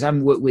time ago, because I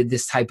haven't worked with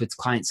this type of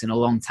clients in a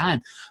long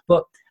time.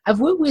 But I've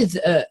worked with,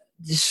 I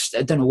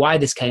don't know why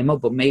this came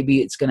up, but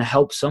maybe it's going to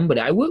help somebody.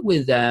 I worked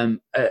with I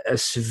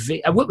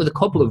worked with a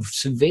couple of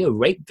severe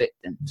rape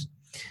victims.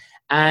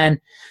 And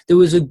there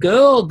was a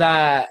girl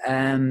that,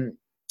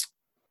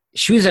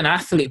 she was an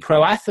athlete,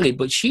 pro athlete,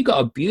 but she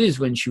got abused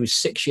when she was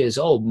 6 years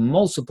old,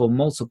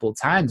 multiple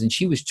times. And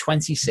she was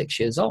 26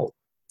 years old.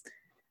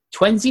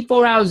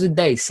 24 hours a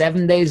day,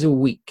 7 days a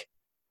week,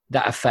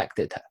 that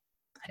affected her.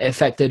 It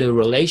affected her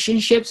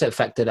relationships, it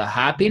affected her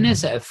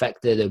happiness, it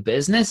affected her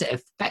business, it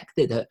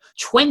affected her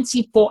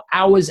 24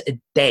 hours a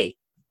day.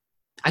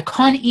 I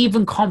can't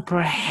even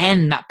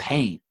comprehend that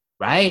pain,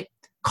 right?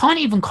 Can't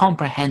even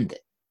comprehend it.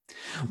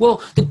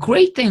 Well, the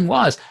great thing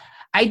was,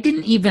 I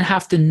didn't even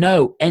have to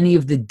know any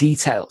of the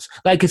details.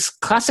 Like a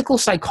classical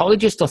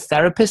psychologist or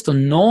therapist or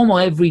normal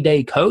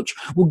everyday coach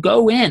would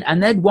go in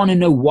and they'd want to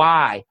know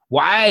why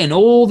and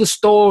all the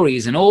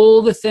stories and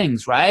all the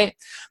things, right?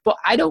 But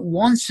I don't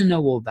want to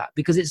know all that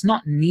because it's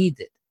not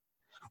needed.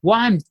 What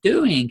I'm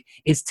doing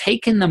is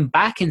taking them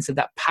back into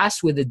that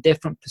past with a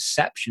different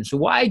perception. So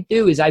what I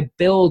do is I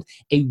build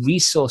a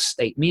resource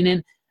state,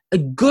 meaning a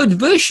good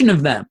version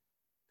of them.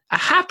 A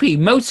happy,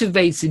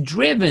 motivated,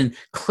 driven,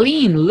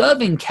 clean,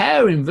 loving,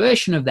 caring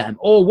version of them,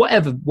 or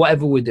whatever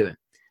we're doing.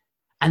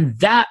 And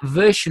that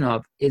version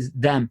of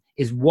them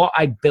is what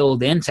I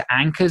build into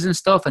anchors and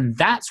stuff. And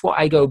that's what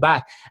I go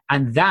back.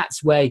 And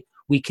that's where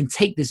we can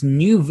take this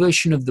new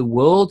version of the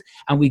world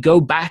and we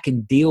go back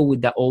and deal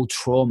with that old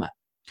trauma.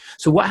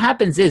 So what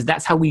happens is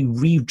that's how we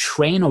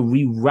retrain or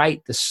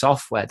rewrite the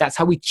software. That's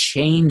how we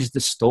change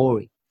the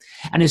story.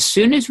 And as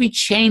soon as we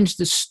change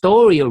the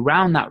story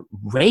around that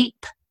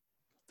rape,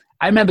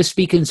 I remember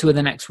speaking to her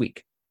the next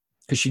week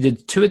because she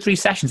did 2 or 3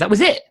 sessions. That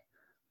was it.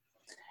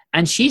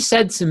 And she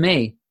said to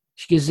me,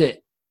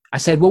 I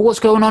said, well, what's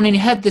going on in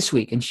your head this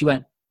week? And she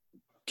went,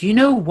 do you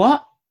know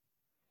what?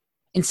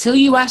 Until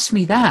you asked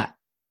me that,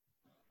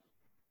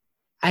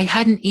 I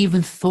hadn't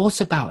even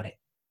thought about it.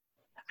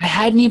 I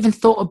hadn't even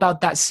thought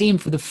about that scene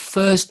for the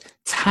first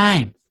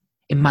time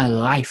in my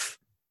life.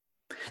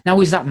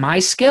 Now, is that my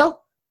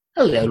skill?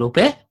 A little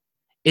bit.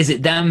 Is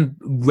it them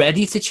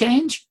ready to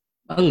change?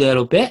 A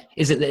little bit.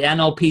 Is it the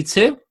NLP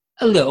too?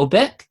 A little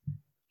bit.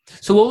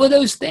 So all of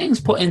those things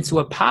put into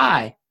a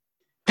pie,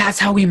 that's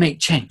how we make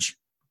change.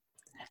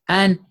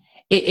 And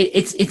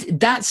it's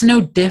that's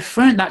no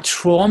different, that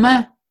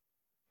trauma,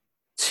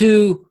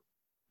 to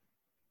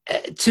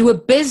a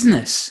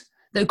business.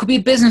 There could be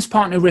a business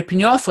partner ripping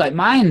you off like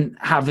mine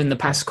have in the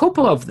past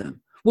couple of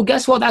them. Well,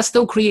 guess what? That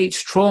still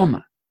creates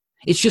trauma.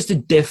 It's just a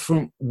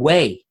different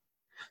way.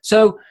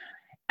 So,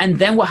 and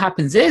then what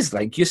happens is,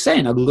 like you're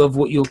saying, I love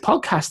what your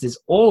podcast is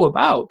all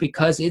about,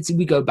 because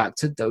we go back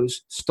to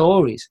those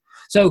stories.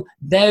 So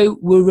they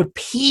were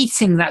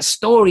repeating that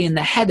story in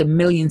their head a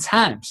million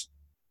times.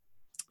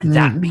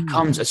 That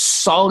becomes a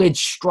solid,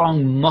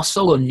 strong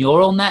muscle or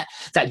neural net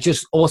that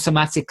just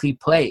automatically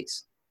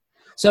plays.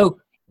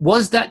 So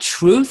was that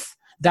truth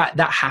that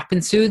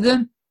happened to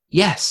them?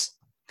 Yes.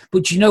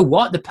 But you know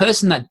what? The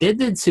person that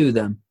did it to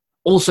them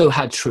also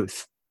had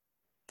truth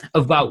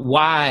about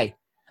why,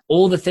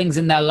 all the things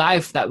in their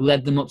life that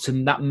led them up to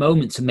that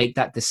moment to make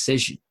that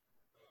decision.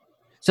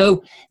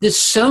 So there's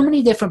so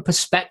many different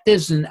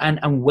perspectives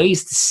and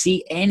ways to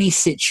see any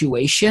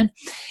situation.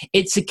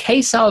 It's a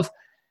case of,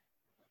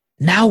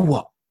 now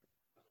what?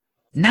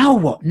 Now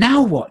what?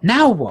 Now what?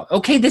 Now what?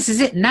 Okay, this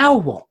is it. Now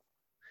what?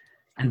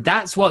 And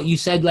that's what you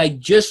said, like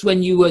just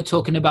when you were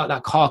talking about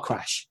that car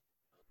crash,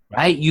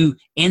 right? You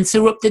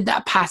interrupted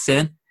that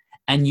pattern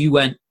and you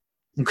went,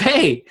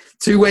 okay,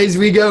 2 ways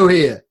we go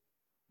here.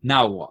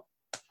 Now what?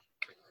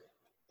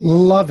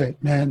 Love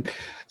it, man.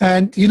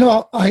 And, you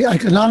know, I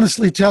can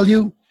honestly tell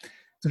you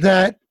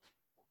that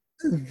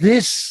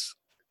this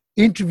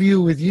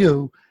interview with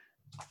you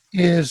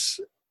is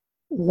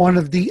one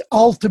of the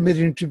ultimate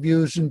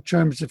interviews in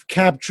terms of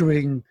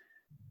capturing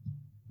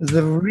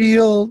the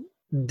real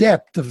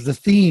depth of the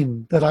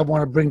theme that I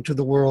want to bring to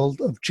the world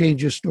of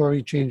change your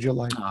story, change your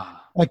life.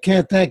 I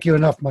can't thank you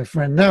enough, my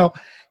friend. Now,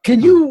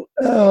 can you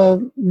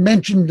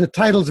mention the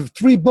titles of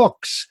 3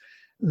 books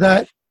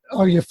that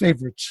are your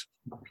favorites?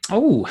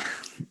 Oh,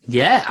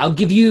 yeah. I'll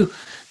give you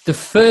the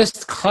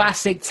first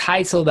classic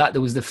title that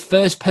there was the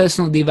first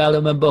personal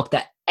development book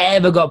that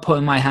ever got put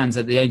in my hands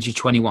at the age of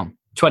 24,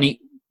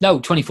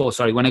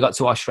 sorry, when I got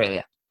to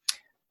Australia.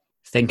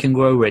 Think and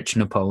Grow Rich,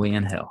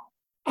 Napoleon Hill.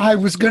 I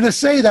was going to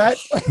say that.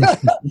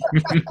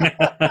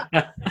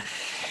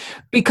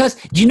 Because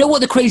do you know what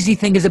the crazy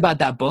thing is about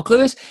that book,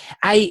 Lewis?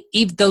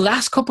 The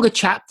last couple of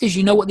chapters,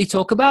 you know what they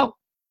talk about?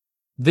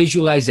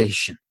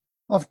 Visualization.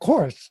 Of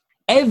course.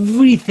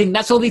 Everything.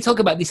 That's all they talk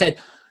about. They said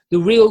the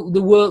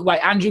world,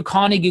 like Andrew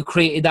Carnegie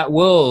created that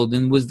world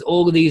and was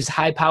all of these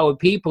high-powered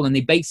people, and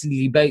they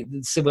basically built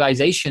the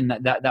civilization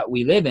that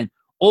we live in,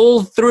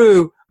 all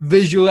through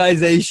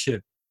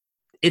visualization.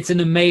 It's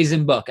an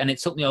amazing book, and it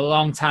took me a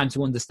long time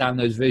to understand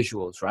those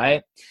visuals,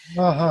 right?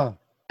 Uh-huh.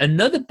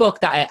 Another book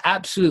that I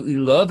absolutely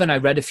love and I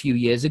read a few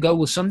years ago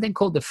was something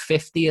called The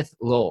 50th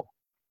Law.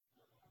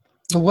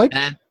 The what?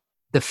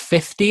 The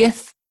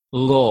 50th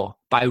Law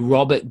by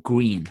Robert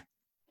Greene.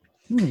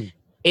 The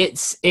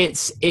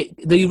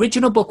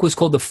original book was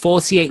called The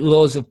 48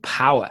 Laws of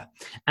Power.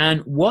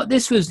 And what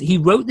this was, he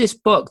wrote this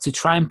book to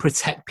try and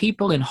protect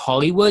people in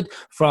Hollywood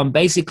from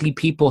basically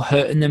people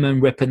hurting them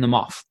and ripping them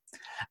off.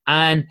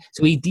 And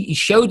so he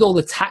showed all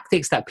the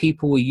tactics that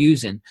people were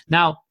using.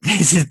 Now,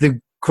 this is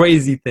the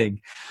crazy thing.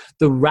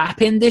 The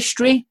rap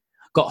industry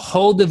got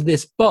hold of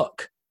this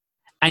book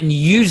and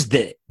used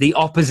it the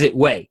opposite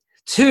way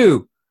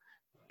to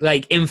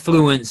like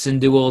influence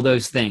and do all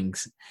those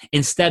things.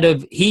 Instead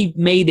of, he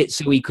made it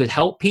so he could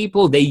help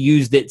people, they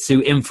used it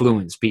to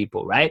influence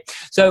people, right?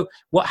 So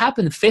what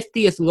happened,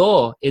 50th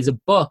Law is a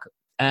book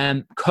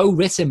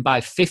co-written by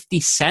 50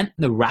 Cent,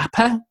 the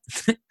rapper,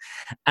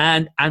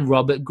 and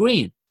Robert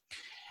Greene.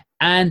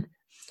 And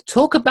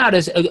talk about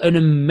an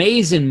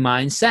amazing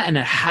mindset and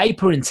a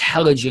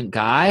hyper-intelligent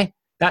guy.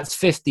 That's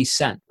 50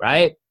 Cent,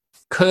 right?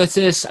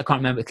 Curtis, I can't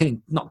remember,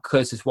 not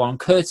Curtis Warren,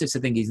 Curtis, I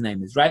think his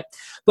name is, right?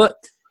 But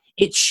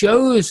it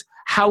shows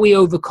how he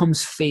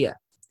overcomes fear.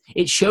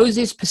 It shows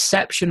his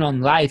perception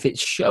on life. It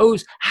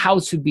shows how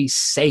to be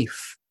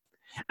safe.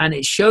 And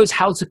it shows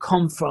how to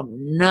come from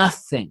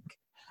nothing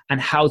and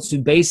how to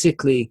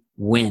basically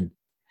win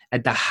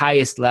at the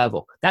highest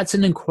level. That's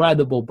an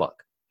incredible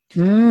book.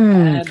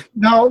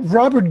 Now,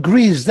 Robert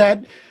Greene, is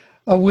that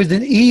with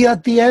an E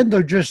at the end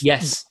or just?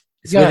 Yes,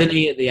 it's with an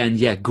E at the end.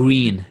 Yeah,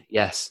 Greene,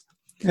 yes.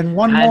 And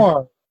one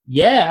more.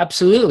 Yeah,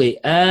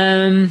 absolutely.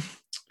 I'll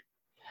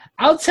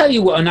tell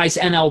you what a nice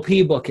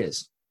NLP book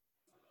is.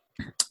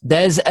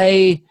 There's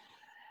a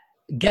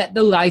Get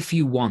the Life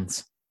You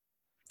Want.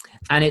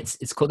 And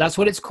it's called, that's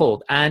what it's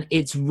called. And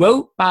it's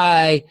wrote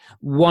by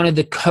one of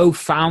the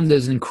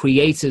co-founders and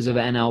creators of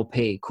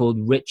NLP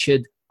called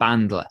Richard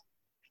Bandler.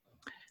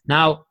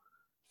 Now,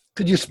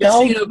 could you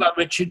spell? So you know about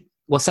Richard?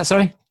 What's that,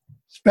 sorry?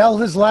 Spell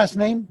his last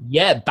name?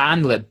 Yeah,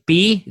 Bandler.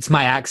 It's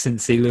my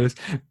accent, see, Lewis.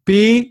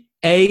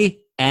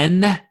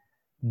 B-A-N-D-L-E-R.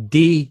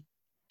 D-L-E-R.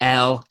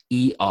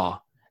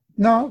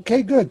 No,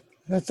 okay, good.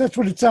 That's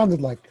what it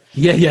sounded like.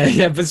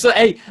 Yeah. But so,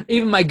 hey,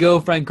 even my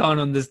girlfriend can't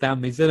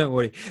understand me, so don't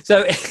worry.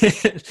 So,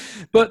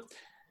 but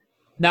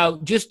now,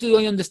 just to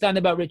understand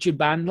about Richard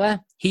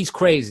Bandler, he's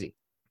crazy.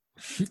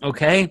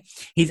 Okay,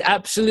 he's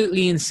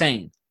absolutely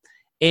insane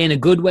in a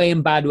good way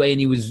and bad way,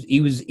 and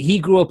he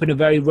grew up in a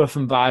very rough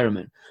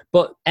environment.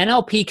 But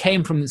NLP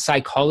came from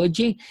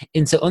psychology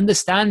into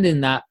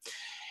understanding that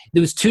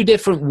there was two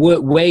different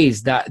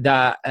ways that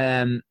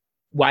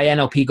why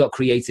NLP got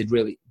created,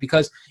 really.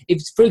 Because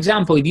if, for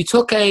example, if you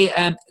took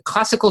a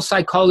classical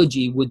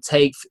psychology would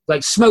take,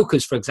 like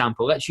smokers, for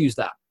example, let's use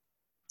that.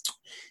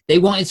 They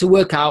wanted to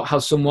work out how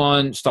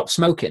someone stopped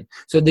smoking.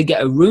 So they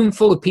get a room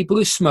full of people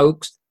who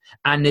smoked,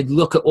 and they'd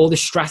look at all the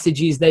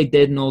strategies they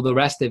did and all the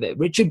rest of it.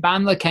 Richard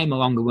Bandler came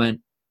along and went,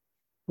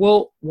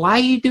 well, why are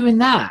you doing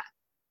that?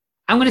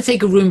 I'm going to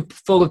take a room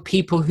full of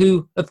people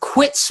who have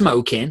quit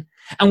smoking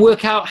and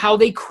work out how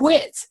they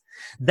quit.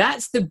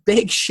 That's the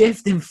big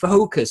shift in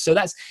focus. So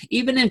that's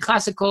even in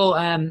classical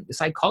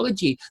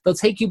psychology, they'll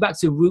take you back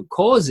to root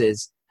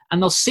causes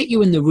and they'll sit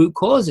you in the root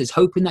causes,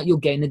 hoping that you'll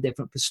gain a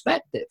different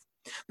perspective.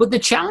 But the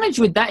challenge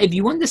with that, if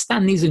you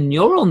understand these are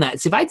neural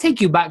nets, if I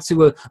take you back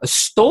to a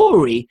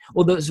story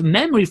or there's a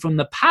memory from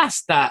the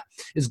past that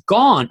is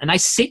gone and I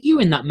sit you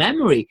in that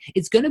memory,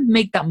 it's going to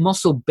make that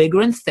muscle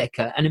bigger and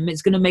thicker, and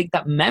it's going to make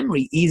that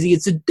memory easier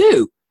to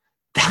do.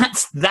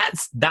 That's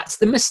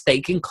the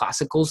mistake in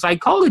classical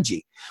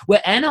psychology,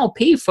 where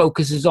NLP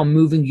focuses on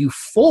moving you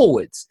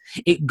forwards.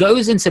 It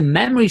goes into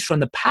memories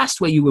from the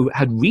past where you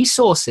had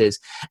resources,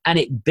 and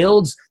it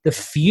builds the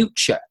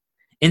future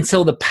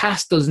until the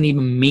past doesn't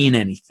even mean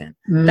anything.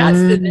 That's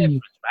the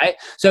difference, right?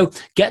 So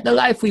Get the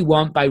Life We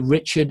Want by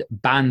Richard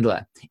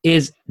Bandler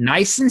is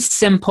nice and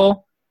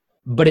simple,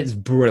 but it's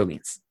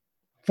brilliant.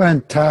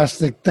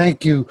 Fantastic.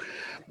 Thank you.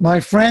 My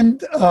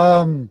friend,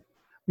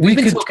 We've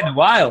been talking a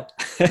while.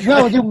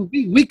 Well,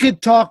 we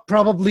could talk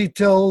probably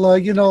till,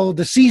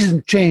 the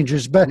season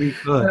changes, but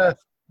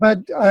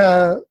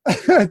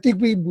I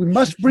think we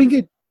must bring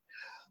it,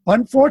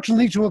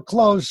 unfortunately, to a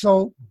close.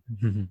 So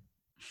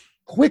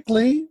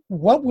quickly,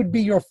 what would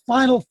be your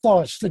final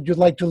thoughts that you'd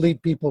like to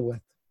leave people with?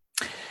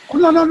 Oh,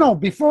 no.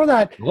 Before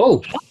that,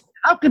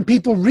 how can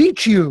people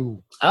reach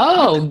you?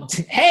 Oh,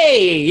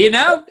 hey,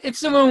 if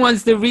someone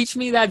wants to reach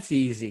me, that's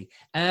easy.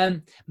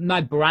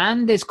 My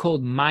brand is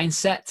called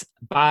Mindset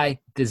by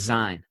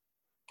Design.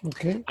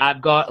 Okay.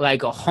 I've got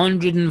like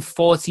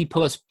 140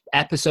 plus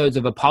episodes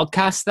of a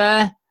podcast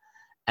there,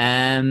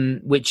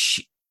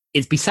 which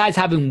is, besides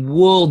having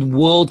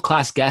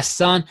world-class guests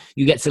on,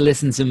 you get to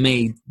listen to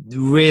me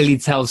really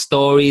tell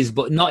stories,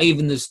 but not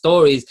even the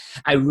stories.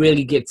 I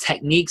really give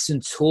techniques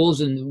and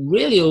tools and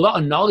really a lot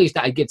of knowledge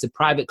that I give to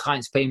private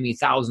clients paying me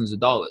thousands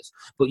of dollars.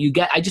 But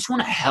I just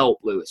want to help,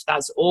 Lewis.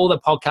 That's all the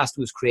podcast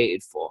was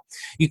created for.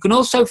 You can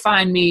also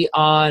find me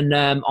on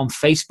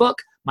Facebook,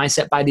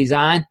 Mindset by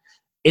Design,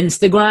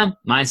 Instagram,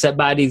 Mindset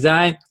by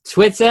Design,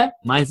 Twitter,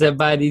 Mindset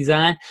by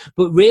Design.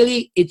 But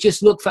really,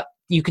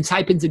 you can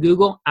type into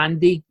Google,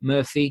 Andy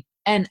Murphy,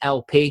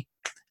 NLP,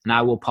 and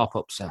I will pop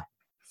up, sir.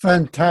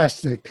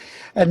 Fantastic.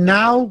 And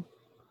now,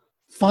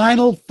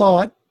 final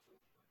thought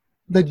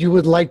that you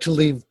would like to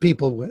leave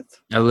people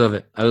with. I love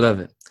it.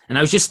 And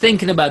I was just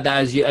thinking about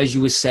that as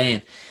you were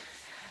saying.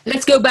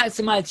 Let's go back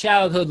to my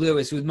childhood,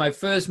 Lewis, with my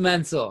first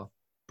mentor,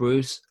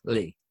 Bruce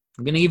Lee.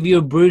 I'm going to give you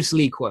a Bruce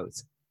Lee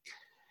quote.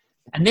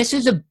 And this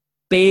is a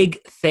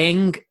big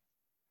thing.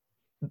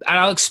 And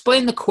I'll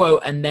explain the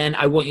quote, and then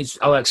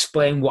I'll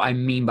explain what I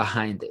mean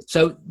behind it.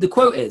 So the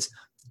quote is,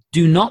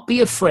 "Do not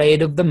be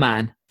afraid of the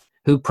man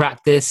who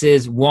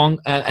practices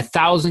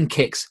 1,000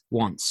 kicks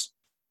once.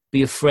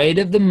 Be afraid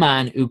of the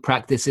man who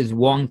practices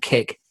one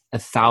kick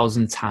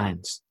 1,000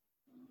 times."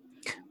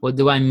 What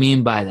do I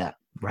mean by that,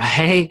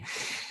 right?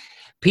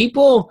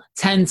 People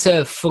tend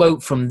to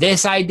float from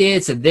this idea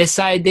to this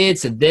idea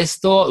to this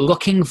thought,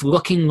 looking,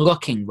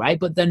 right?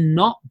 But they're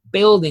not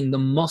building the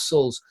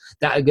muscles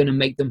that are going to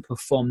make them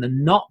perform. They're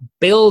not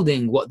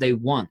building what they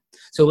want.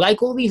 So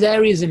like all these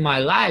areas in my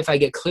life, I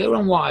get clear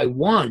on what I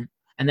want,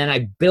 and then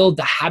I build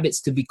the habits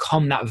to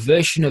become that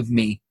version of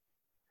me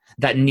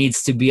that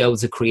needs to be able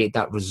to create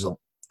that result.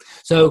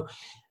 So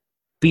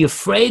be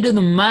afraid of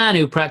the man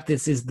who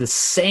practices the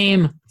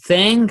same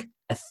thing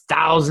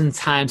 1,000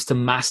 times to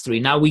mastery.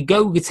 Now we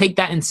take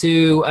that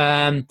into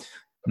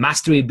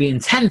mastery being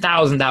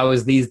 10,000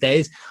 hours these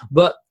days,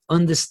 but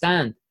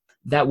understand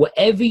that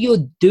whatever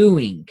you're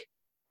doing,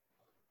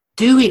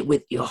 do it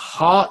with your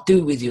heart, do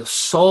it with your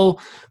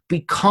soul,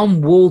 become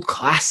world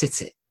class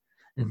at it.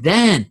 And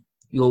then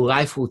your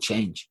life will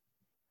change.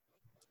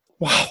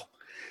 Wow.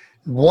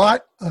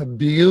 What a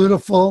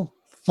beautiful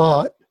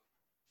thought.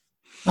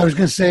 I was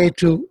going to say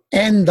to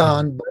end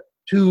on, but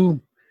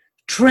to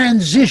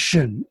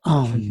transition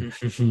on,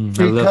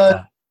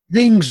 because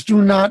things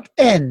do not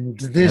end.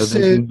 This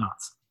is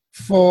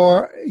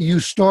for you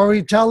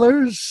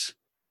storytellers.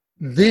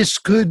 This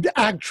could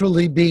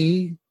actually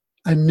be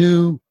a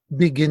new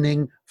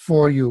beginning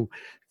for you.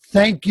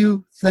 Thank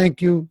you,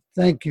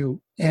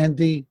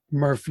 Andy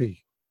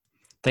Murphy.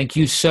 Thank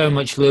you so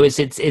much, Lewis.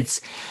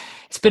 It's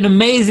been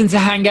amazing to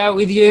hang out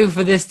with you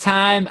for this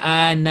time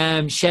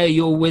and share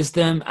your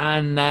wisdom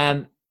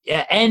and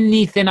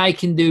anything I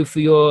can do for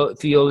your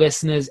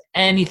listeners,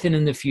 anything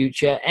in the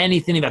future,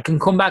 anything. If I can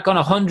come back on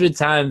 100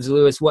 times,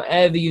 Lewis,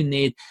 whatever you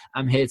need,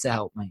 I'm here to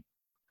help, mate.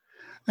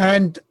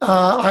 And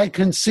I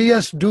can see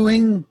us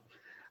doing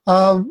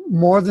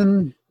more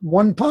than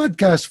one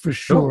podcast for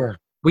sure.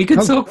 We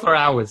could talk for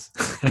hours.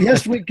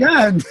 Yes, we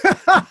can.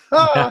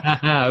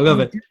 I love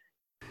it.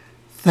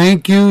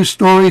 Thank you,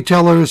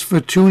 storytellers, for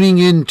tuning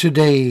in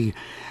today.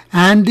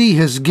 Andy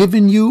has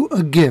given you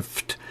a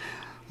gift.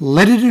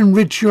 Let it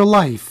enrich your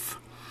life.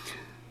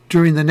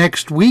 During the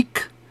next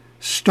week,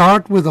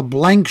 start with a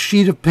blank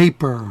sheet of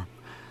paper.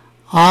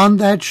 On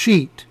that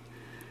sheet,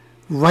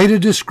 write a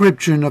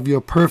description of your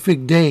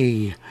perfect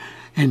day.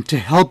 And to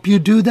help you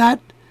do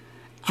that,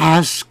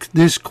 ask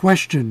this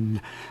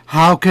question: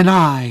 how can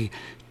I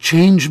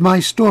change my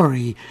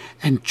story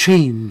and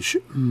change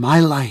my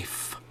life?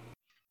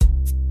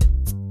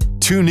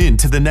 Tune in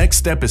to the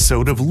next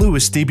episode of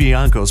Louis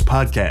DiBianco's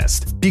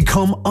podcast.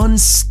 Become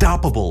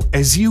unstoppable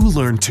as you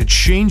learn to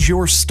change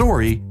your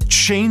story,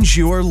 change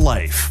your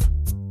life.